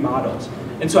 3D models.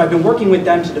 And so I've been working with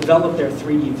them to develop their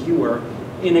 3D viewer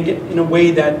in a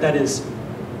way that is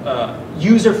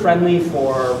user-friendly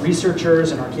for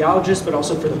researchers and archaeologists, but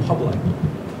also for the public.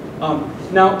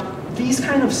 Now, these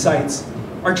kind of sites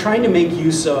are trying to make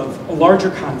use of a larger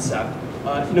concept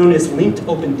known as linked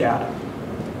open data.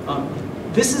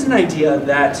 This is an idea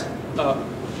that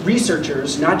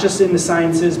researchers, not just in the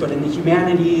sciences, but in the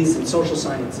humanities and social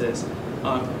sciences,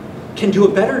 can do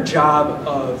a better job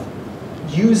of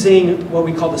using what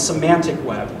we call the semantic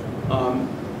web,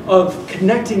 of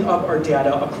connecting up our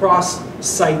data across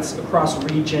sites, across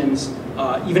regions,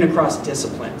 even across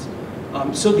disciplines.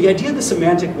 So the idea of the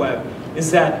semantic web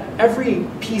is that every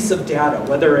piece of data,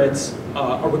 whether it's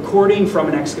a recording from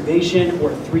an excavation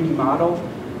or a 3D model,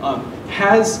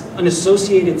 has an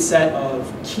associated set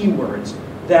of keywords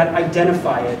that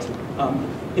identify it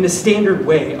in a standard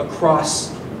way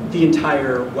across the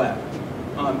entire web.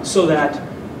 So that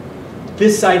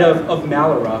this site of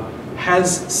Malloura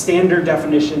has standard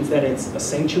definitions that it's a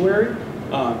sanctuary.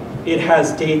 It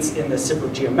has dates in the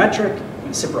Cypro-geometric, in the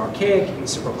Cypro-archaic, in the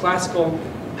Cypro-classical,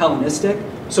 Hellenistic.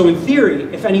 So in theory,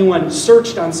 if anyone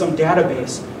searched on some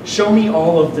database, show me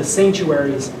all of the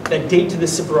sanctuaries that date to the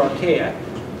Cypro-archaic,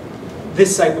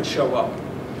 this site would show up.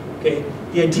 Okay?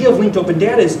 The idea of linked open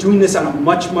data is doing this on a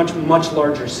much, much, much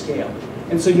larger scale.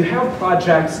 And so you have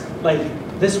projects like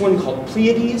this one called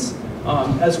Pleiades,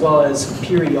 as well as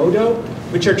Periodo,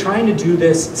 which are trying to do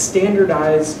this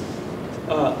standardized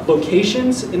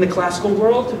locations in the classical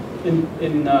world,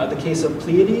 in the case of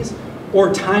Pleiades,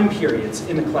 or time periods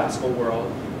in the classical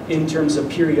world in terms of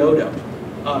Periodo.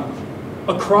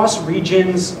 Across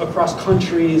regions, across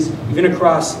countries, even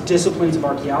across disciplines of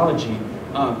archaeology,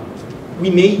 we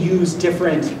may use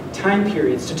different time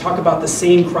periods to talk about the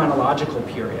same chronological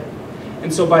period.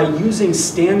 And so by using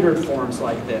standard forms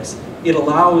like this, it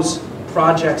allows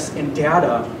projects and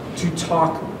data to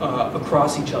talk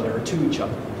across each other, or to each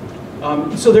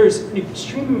other. So there's an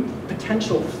extreme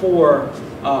potential for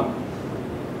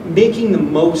making the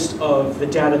most of the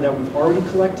data that we've already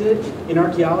collected in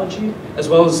archaeology, as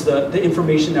well as the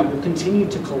information that we'll continue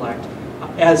to collect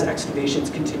as excavations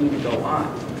continue to go on.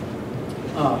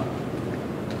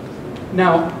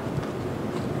 Now,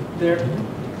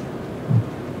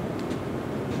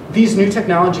 these new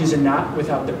technologies are not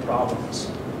without their problems.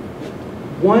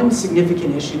 One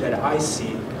significant issue that I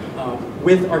see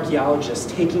with archaeologists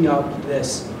taking up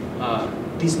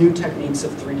these new techniques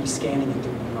of 3D scanning and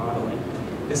 3D modeling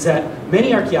is that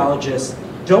many archaeologists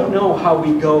don't know how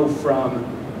we go from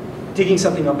digging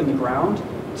something up in the ground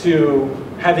to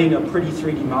having a pretty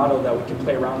 3D model that we can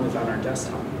play around with on our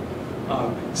desktop.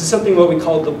 This is something what we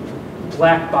call the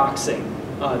black boxing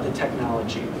the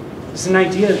technology. It's an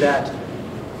idea that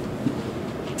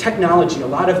technology, a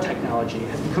lot of technology,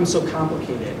 has become so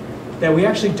complicated that we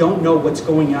actually don't know what's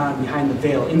going on behind the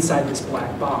veil inside this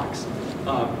black box.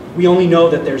 We only know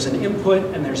that there's an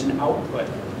input and there's an output.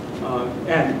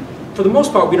 And for the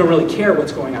most part, we don't really care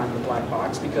what's going on in the black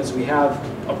box because we have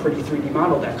a pretty 3D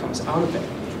model that comes out of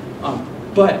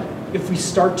it. But if we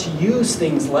start to use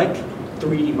things like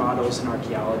 3D models in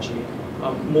archaeology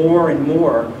more and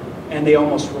more, and they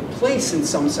almost replace, in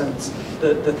some sense,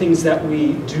 the things that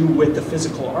we do with the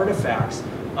physical artifacts,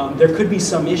 there could be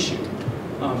some issue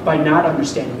by not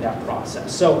understanding that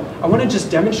process. So I want to just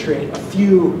demonstrate a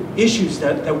few issues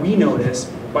that we notice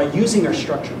by using our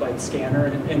structured light scanner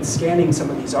and scanning some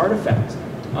of these artifacts.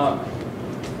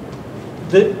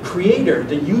 The creator,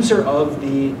 the user of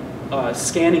the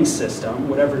scanning system,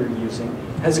 whatever you're using,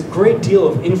 has a great deal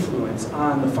of influence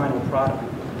on the final product.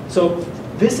 So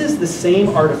this is the same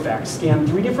artifact scanned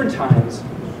 3 different times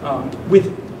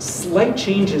with slight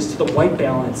changes to the white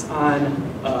balance on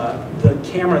the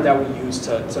camera that we use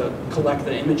to collect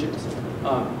the images.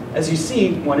 As you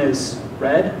see, one is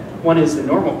red, one is the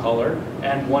normal color,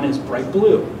 and one is bright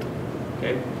blue.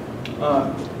 Okay?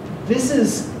 This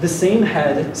is the same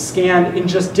head scanned in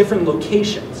just different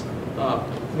locations.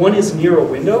 One is near a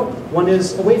window, one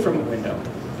is away from a window.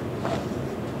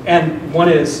 And one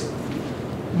is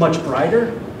much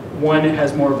brighter, one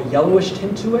has more of a yellowish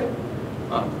tint to it.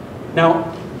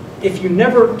 Now, if you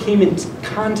never came into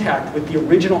contact with the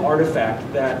original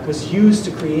artifact that was used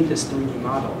to create this 3D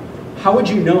model, how would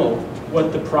you know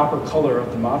what the proper color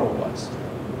of the model was?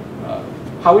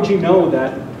 How would you know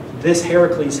that this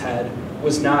Heracles head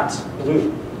was not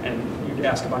blue? And you'd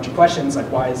ask a bunch of questions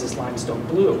like, why is this limestone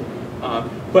blue?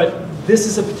 But this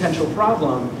is a potential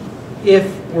problem if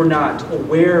we're not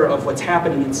aware of what's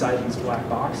happening inside these black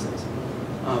boxes.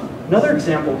 Another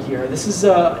example here, this is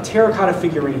a terracotta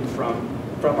figurine from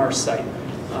our site.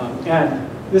 And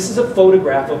this is a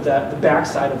photograph of the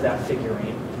backside of that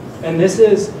figurine. And this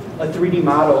is a 3D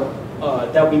model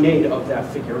that we made of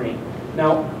that figurine.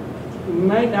 Now, you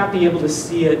might not be able to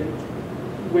see it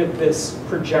with this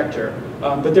projector,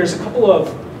 but there's a couple of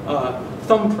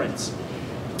thumbprints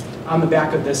on the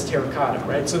back of this terracotta,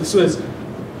 right? So this was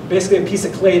basically a piece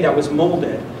of clay that was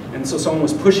molded, and so someone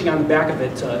was pushing on the back of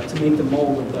it to make the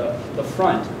mold of the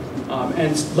front,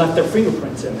 and left their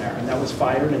fingerprints in there, and that was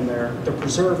fired, and they're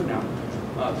preserved now.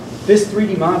 This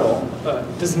 3D model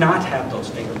does not have those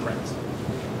fingerprints.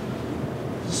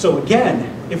 So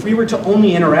again, if we were to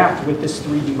only interact with this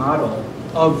 3D model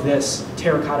of this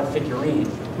terracotta figurine,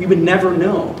 we would never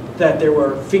know that there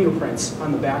were fingerprints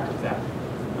on the back of that.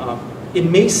 It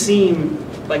may seem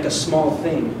like a small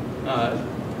thing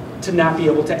to not be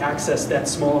able to access that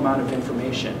small amount of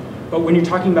information, but when you're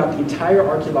talking about the entire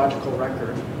archaeological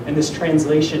record and this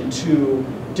translation to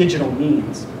digital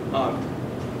means,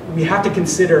 we have to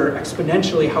consider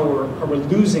exponentially how we're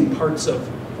losing parts of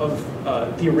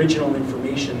the original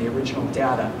information, the original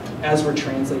data, as we're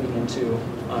translating into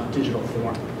digital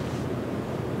form.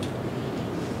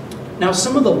 Now,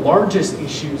 some of the largest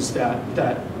issues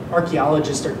that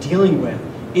archaeologists are dealing with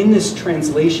in this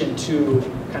translation to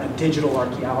kind of digital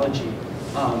archaeology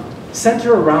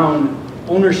center around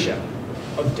ownership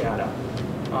of data.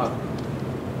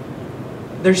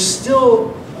 There's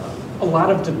still a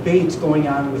lot of debate going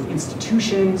on with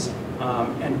institutions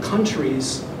and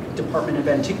countries, Department of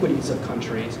Antiquities of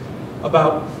countries,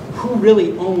 about who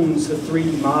really owns the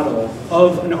 3D model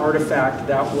of an artifact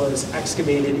that was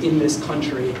excavated in this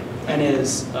country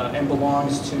and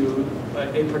belongs to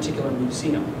a particular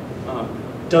museum.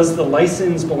 Does the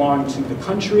license belong to the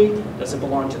country? Does it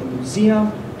belong to the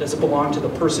museum? Does it belong to the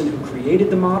person who created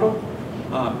the model?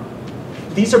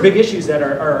 These are big issues that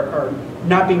are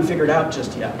not being figured out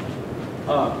just yet.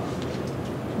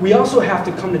 We also have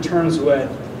to come to terms with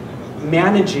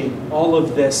managing all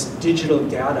of this digital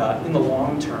data in the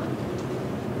long term.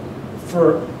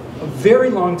 For a very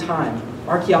long time,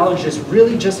 archaeologists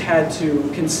really just had to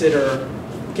consider,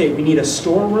 okay, we need a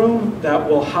storeroom that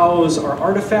will house our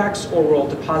artifacts or we'll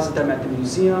deposit them at the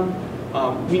museum.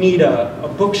 We need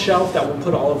a bookshelf that will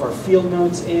put all of our field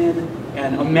notes in,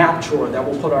 and a map drawer that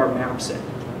will put our maps in.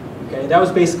 Okay, that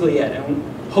was basically it,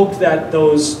 and hope that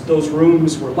those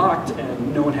rooms were locked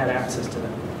and no one had access to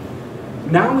them.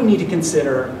 Now we need to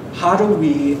consider, how do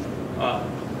we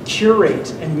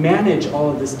curate and manage all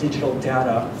of this digital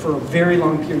data for a very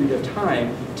long period of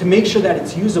time to make sure that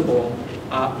it's usable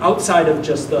outside of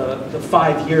just the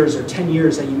 5 years or 10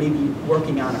 years that you may be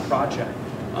working on a project.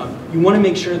 You want to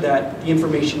make sure that the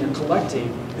information you're collecting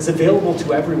is available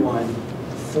to everyone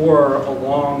for a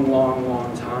long, long,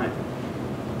 long time.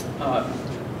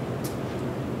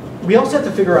 We also have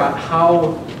to figure out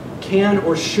how can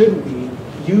or should we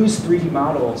use 3D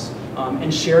models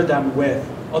and share them with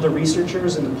other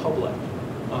researchers and the public.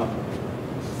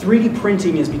 3D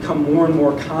printing has become more and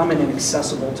more common and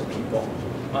accessible to people.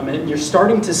 And you're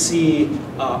starting to see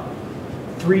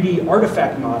 3D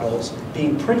artifact models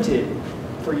being printed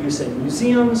for use in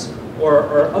museums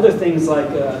or other things like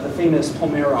the famous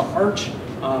Palmyra Arch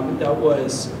that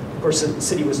was, of course, the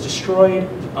city was destroyed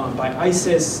by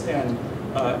ISIS, and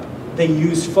they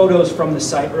used photos from the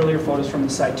site, earlier photos from the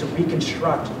site, to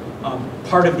reconstruct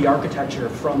part of the architecture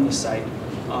from the site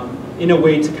in a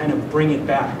way to kind of bring it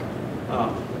back.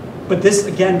 But this,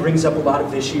 again, brings up a lot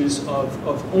of issues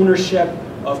of ownership,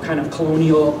 of kind of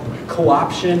colonial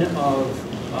co-option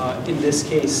of, in this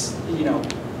case, you know,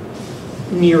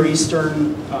 Near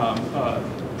Eastern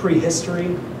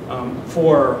prehistory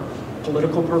for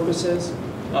political purposes.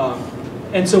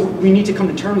 And so we need to come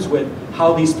to terms with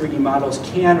how these 3D models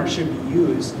can or should be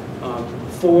used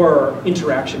for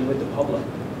interaction with the public.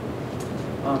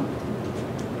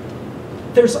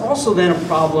 There's also then a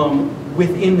problem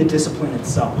within the discipline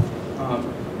itself.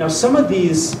 Now, some of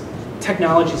these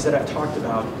technologies that I've talked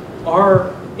about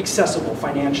are accessible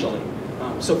financially.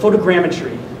 So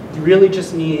photogrammetry, you really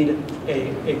just need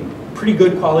a pretty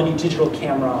good quality digital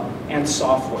camera and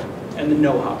software and the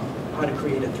know-how, how to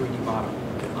create a 3D model.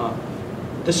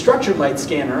 The structured light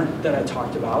scanner that I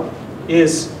talked about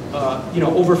is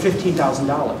over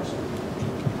 $15,000.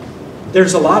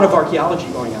 There's a lot of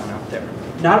archaeology going on out there.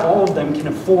 Not all of them can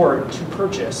afford to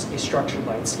purchase a structured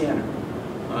light scanner.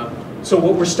 So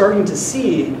what we're starting to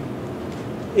see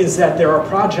is that there are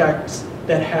projects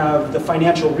that have the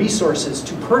financial resources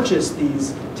to purchase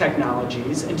these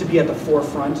technologies and to be at the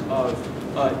forefront of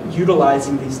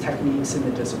utilizing these techniques in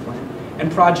the discipline,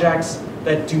 and projects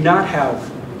that do not have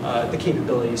the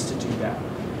capabilities to do that.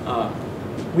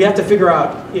 We have to figure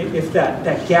out if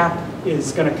that gap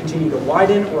is going to continue to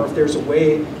widen, or if there's a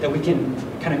way that we can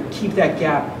kind of keep that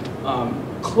gap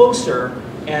closer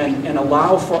and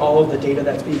allow for all of the data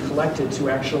that's being collected to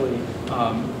actually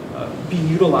be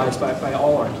utilized by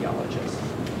all archaeologists.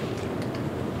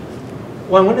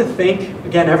 Well, I want to thank,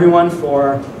 again, everyone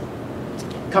for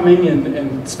coming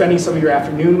and spending some of your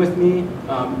afternoon with me.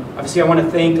 Obviously, I want to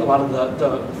thank a lot of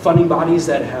the funding bodies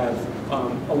that have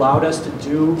allowed us to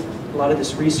do a lot of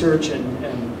this research, and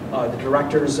the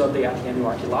directors of the Athienou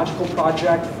Archaeological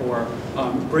Project for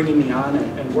bringing me on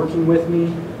and working with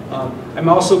me. I'm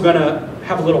also going to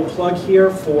have a little plug here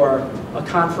for a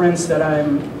conference that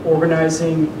I'm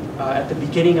organizing at the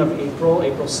beginning of April,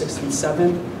 April 6th and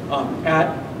 7th,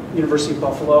 at University of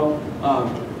Buffalo,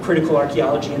 Critical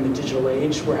Archaeology in the Digital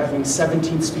Age. We're having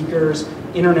 17 speakers,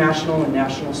 international and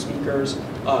national speakers,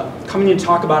 coming to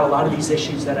talk about a lot of these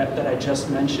issues that I just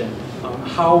mentioned,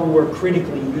 how we're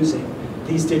critically using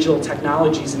these digital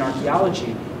technologies in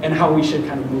archaeology, and how we should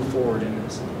kind of move forward in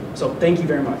this. So thank you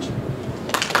very much.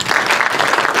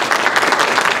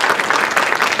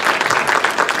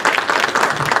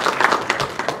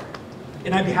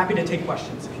 And I'd be happy to take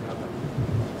questions if you have them.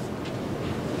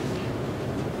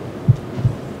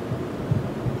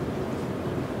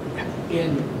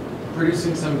 In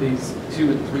producing some of these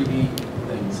 2 and 3D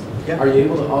things, yeah. Are you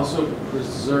able to also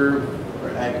preserve or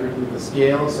accurately the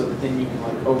scale, so that then you can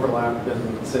like overlap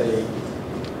and say,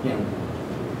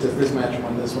 does this match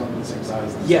this one, the same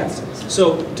size? Yes.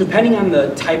 So depending on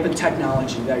the type of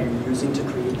technology that you're using to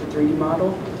create the 3D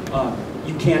model,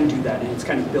 you can do that, and it's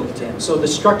kind of built in. So the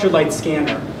structured light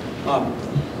scanner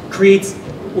creates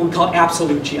what we call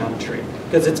absolute geometry,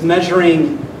 because it's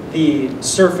measuring the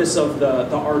surface of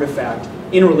the artifact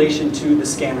in relation to the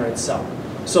scanner itself.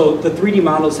 So the 3D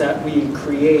models that we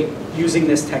create using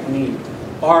this technique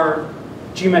are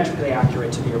geometrically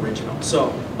accurate to the original.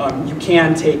 So you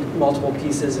can take multiple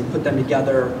pieces and put them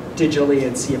together digitally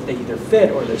and see if they either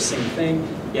fit or they're the same thing.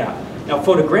 Yeah. Now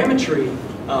photogrammetry,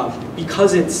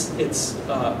 because it's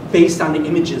based on the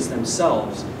images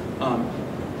themselves,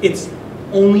 it's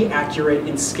only accurate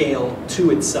in scale to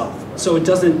itself. So it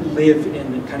doesn't live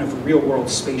in kind of a real world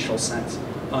spatial sense.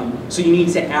 So you need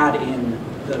to add in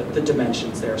the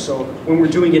dimensions there. So when we're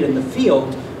doing it in the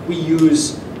field, we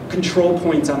use control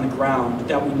points on the ground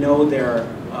that we know they're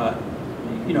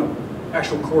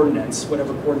actual coordinates,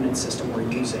 whatever coordinate system we're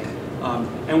using.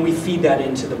 And we feed that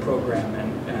into the program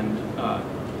and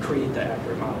create the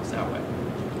accurate models that way.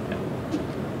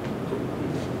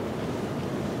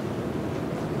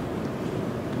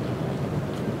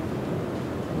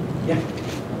 Yeah.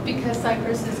 Because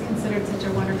Cyprus is considered such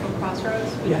a wonderful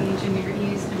crossroads with the ancient Near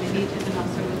East and with Egypt and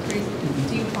also with Greece,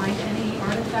 do you find any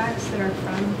artifacts that are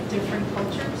from different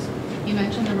cultures? You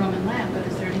mentioned the Roman lamp, but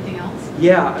is there anything else?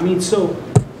 Yeah, I mean, so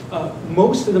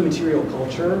most of the material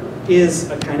culture is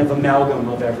a kind of amalgam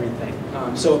of everything.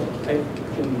 So I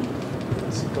can,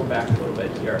 let's go back a little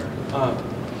bit here.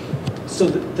 So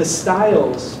the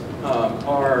styles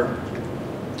are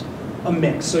a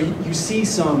mix. So you see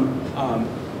some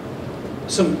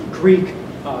Greek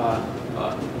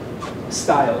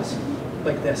styles,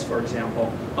 like this, for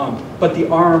example. But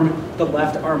the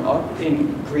left arm up,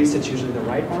 in Greece, it's usually the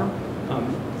right arm.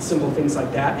 Simple things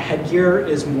like that. Headgear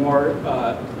is more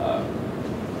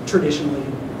traditionally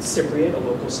Cypriot, a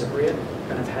local Cypriot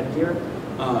kind of headgear.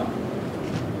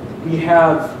 We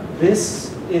have,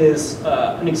 this is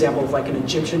an example of like an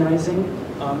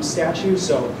Egyptianizing statue.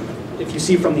 So if you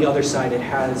see from the other side, it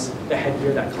has the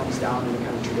headgear that comes down in a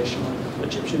kind of traditional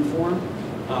Egyptian form.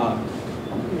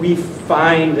 We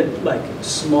find like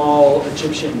small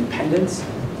Egyptian pendants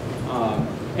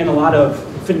and a lot of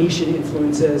Phoenician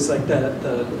influences, like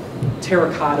the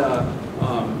terracotta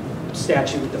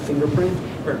statue with the fingerprint,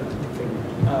 or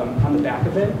on the back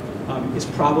of it is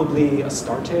probably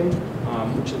Astarte,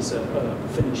 which is a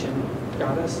Phoenician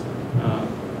goddess.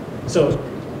 So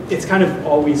it's kind of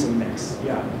always a mix,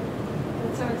 yeah.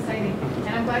 That's so exciting. And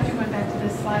I'm glad you went back to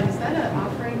this slide. Is that an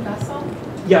offering vessel?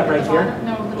 Yeah, right here.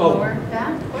 No, a little lower.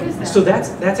 That? What is that? So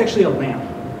that's actually a lamp.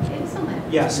 It's a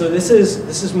lamp. Yeah, so this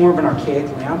is more of an archaic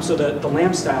lamp. So the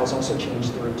lamp styles also change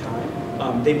through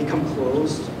time. They become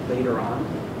closed later on,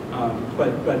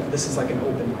 but this is like an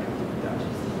open lamp.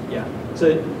 Yeah. So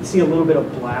you see a little bit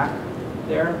of black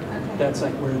there. Okay. That's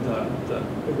like where it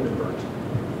would have burnt.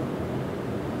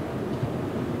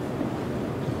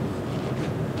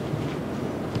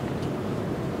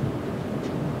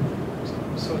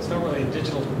 So it's not really a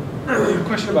digital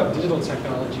question about digital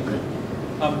technology, but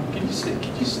can you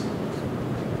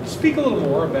speak a little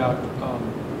more about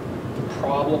the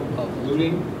problem of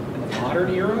looting in the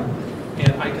modern era?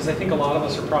 And because I think a lot of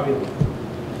us are probably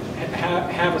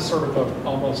have a sort of a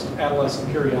almost adolescent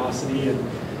curiosity, and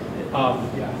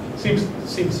yeah,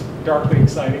 seems darkly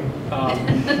exciting.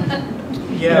 Yeah.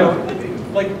 You know,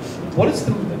 like, what is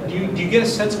the? Do you get a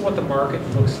sense of what the market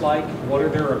looks like? What are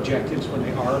their objectives when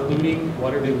they are looting?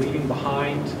 What are they leaving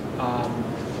behind?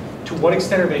 To what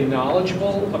extent are they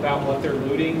knowledgeable about what they're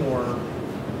looting? Or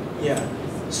Yeah.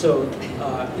 So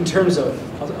in terms of,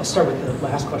 I'll start with the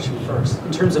last question first.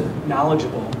 In terms of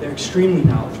knowledgeable, they're extremely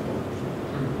knowledgeable.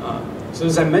 So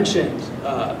as I mentioned,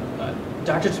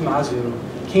 Dr. Tomazu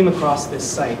came across this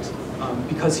site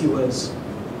because he was,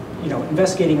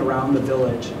 investigating around the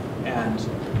village, and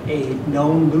a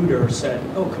known looter said,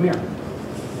 "Oh, come here,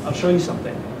 I'll show you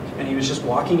something." And he was just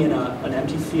walking in an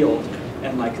empty field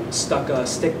and like stuck a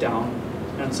stick down,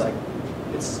 and it's like,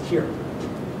 it's here.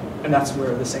 And that's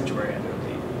where the sanctuary ended up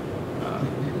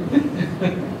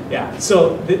being. Yeah,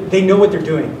 so they know what they're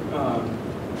doing.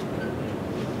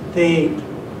 They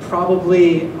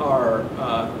probably are,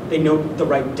 they know the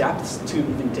right depths to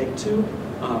even dig to,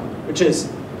 which is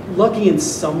lucky in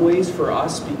some ways for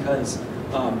us because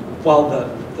while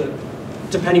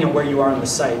depending on where you are on the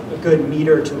site, a good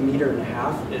meter to 1.5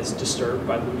 meters is disturbed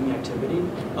by looting activity.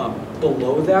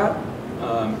 Below that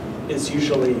is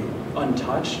usually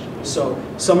untouched. So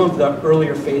some of the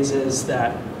earlier phases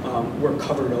that were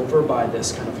covered over by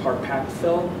this kind of hard packed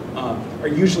fill are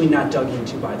usually not dug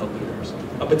into by the looters.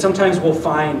 But sometimes we'll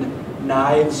find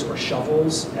knives or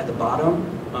shovels at the bottom,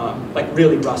 like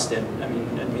really rusted. I mean,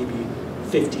 and maybe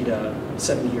 50 to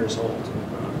 70 years old.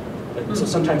 So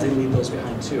sometimes they leave those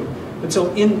behind too. But so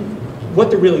what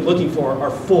they're really looking for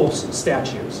are full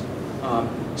statues.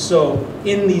 So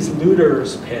in these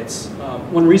looters' pits,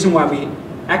 one reason why we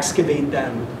excavate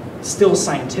them still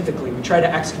scientifically, we try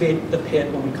to excavate the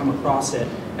pit when we come across it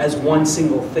as one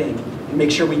single thing and make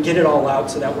sure we get it all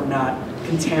out so that we're not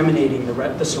contaminating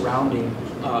the surrounding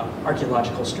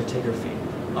archaeological stratigraphy.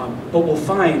 But we'll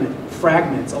find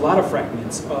fragments, a lot of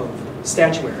fragments of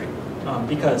statuary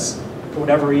because for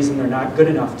whatever reason they're not good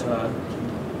enough to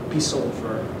be sold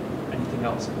for anything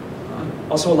else.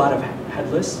 Also a lot of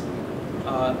headless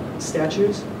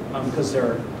statues because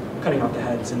they're cutting off the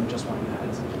heads and just wanting the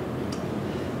heads.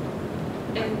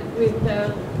 And with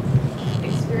the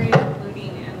experience of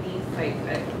looting at these sites,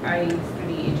 I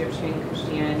study Egyptian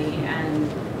Christianity, and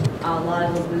a lot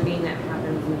of the looting that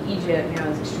happens in Egypt now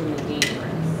is extremely dangerous.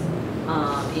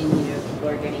 People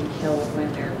are getting killed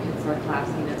when their pits are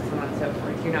collapsing and so on and so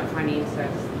forth. You're not finding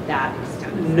that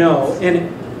extent. No, and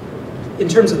in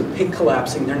terms of the pit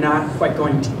collapsing, they're not quite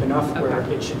going deep enough where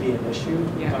it should be an issue.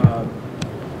 Yeah.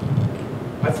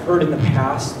 I've heard in the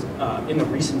past, in the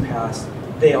recent past,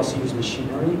 they also use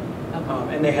machinery,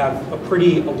 and they have a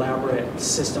pretty elaborate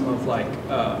system of like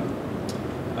kind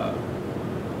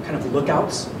of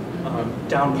lookouts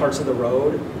down parts of the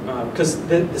road, because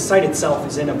the site itself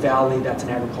is in a valley that's an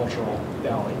agricultural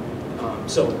valley,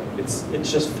 so it's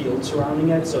just fields surrounding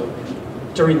it. So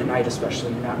during the night,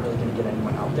 especially, you're not really going to get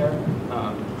anyone out there.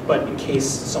 But in case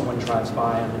someone drives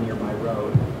by on the nearby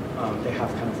road, they have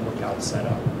kind of lookouts set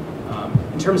up.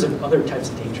 In terms of other types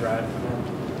of danger, I'm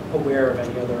not aware of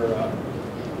any other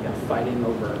fighting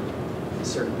over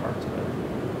certain parts. But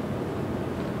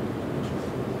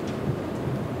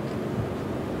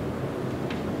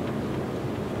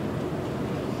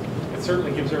it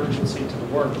certainly gives urgency to the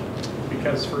work,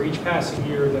 because for each passing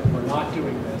year that we're not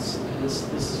doing this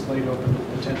is laid open the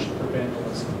potential for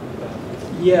vandalism.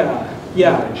 yeah.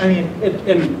 I mean,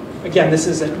 and again, this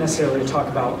isn't necessarily to talk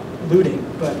about looting,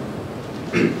 but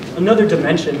another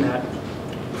dimension that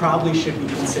probably should be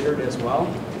considered as well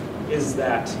is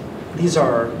that these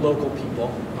are local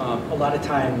people. A lot of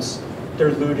times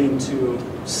they're looting to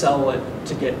sell it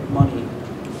to get money.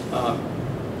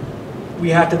 we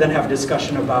have to then have a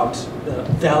discussion about the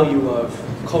value of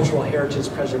cultural heritage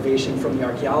preservation from the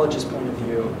archaeologist's point of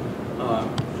view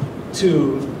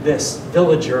to this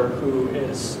villager who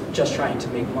is just trying to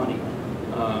make money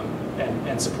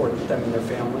and support them and their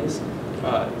families.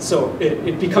 So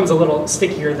it becomes a little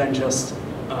stickier than just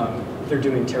they're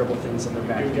doing terrible things in their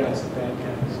backyard. Good guys, bad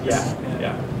guys.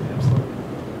 Yeah. Absolutely.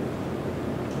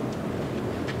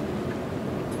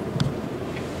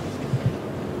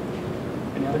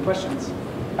 Any other questions?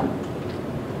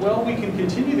 Well, we can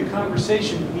continue the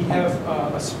conversation. We have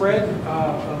a spread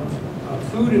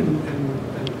of food and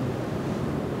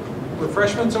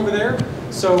refreshments over there.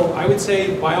 So I would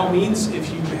say, by all means,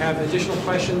 if you have additional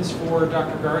questions for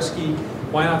Dr. Garstki,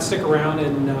 why not stick around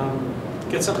and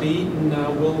get something to eat,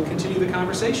 and we'll continue the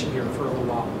conversation here for a little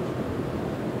while.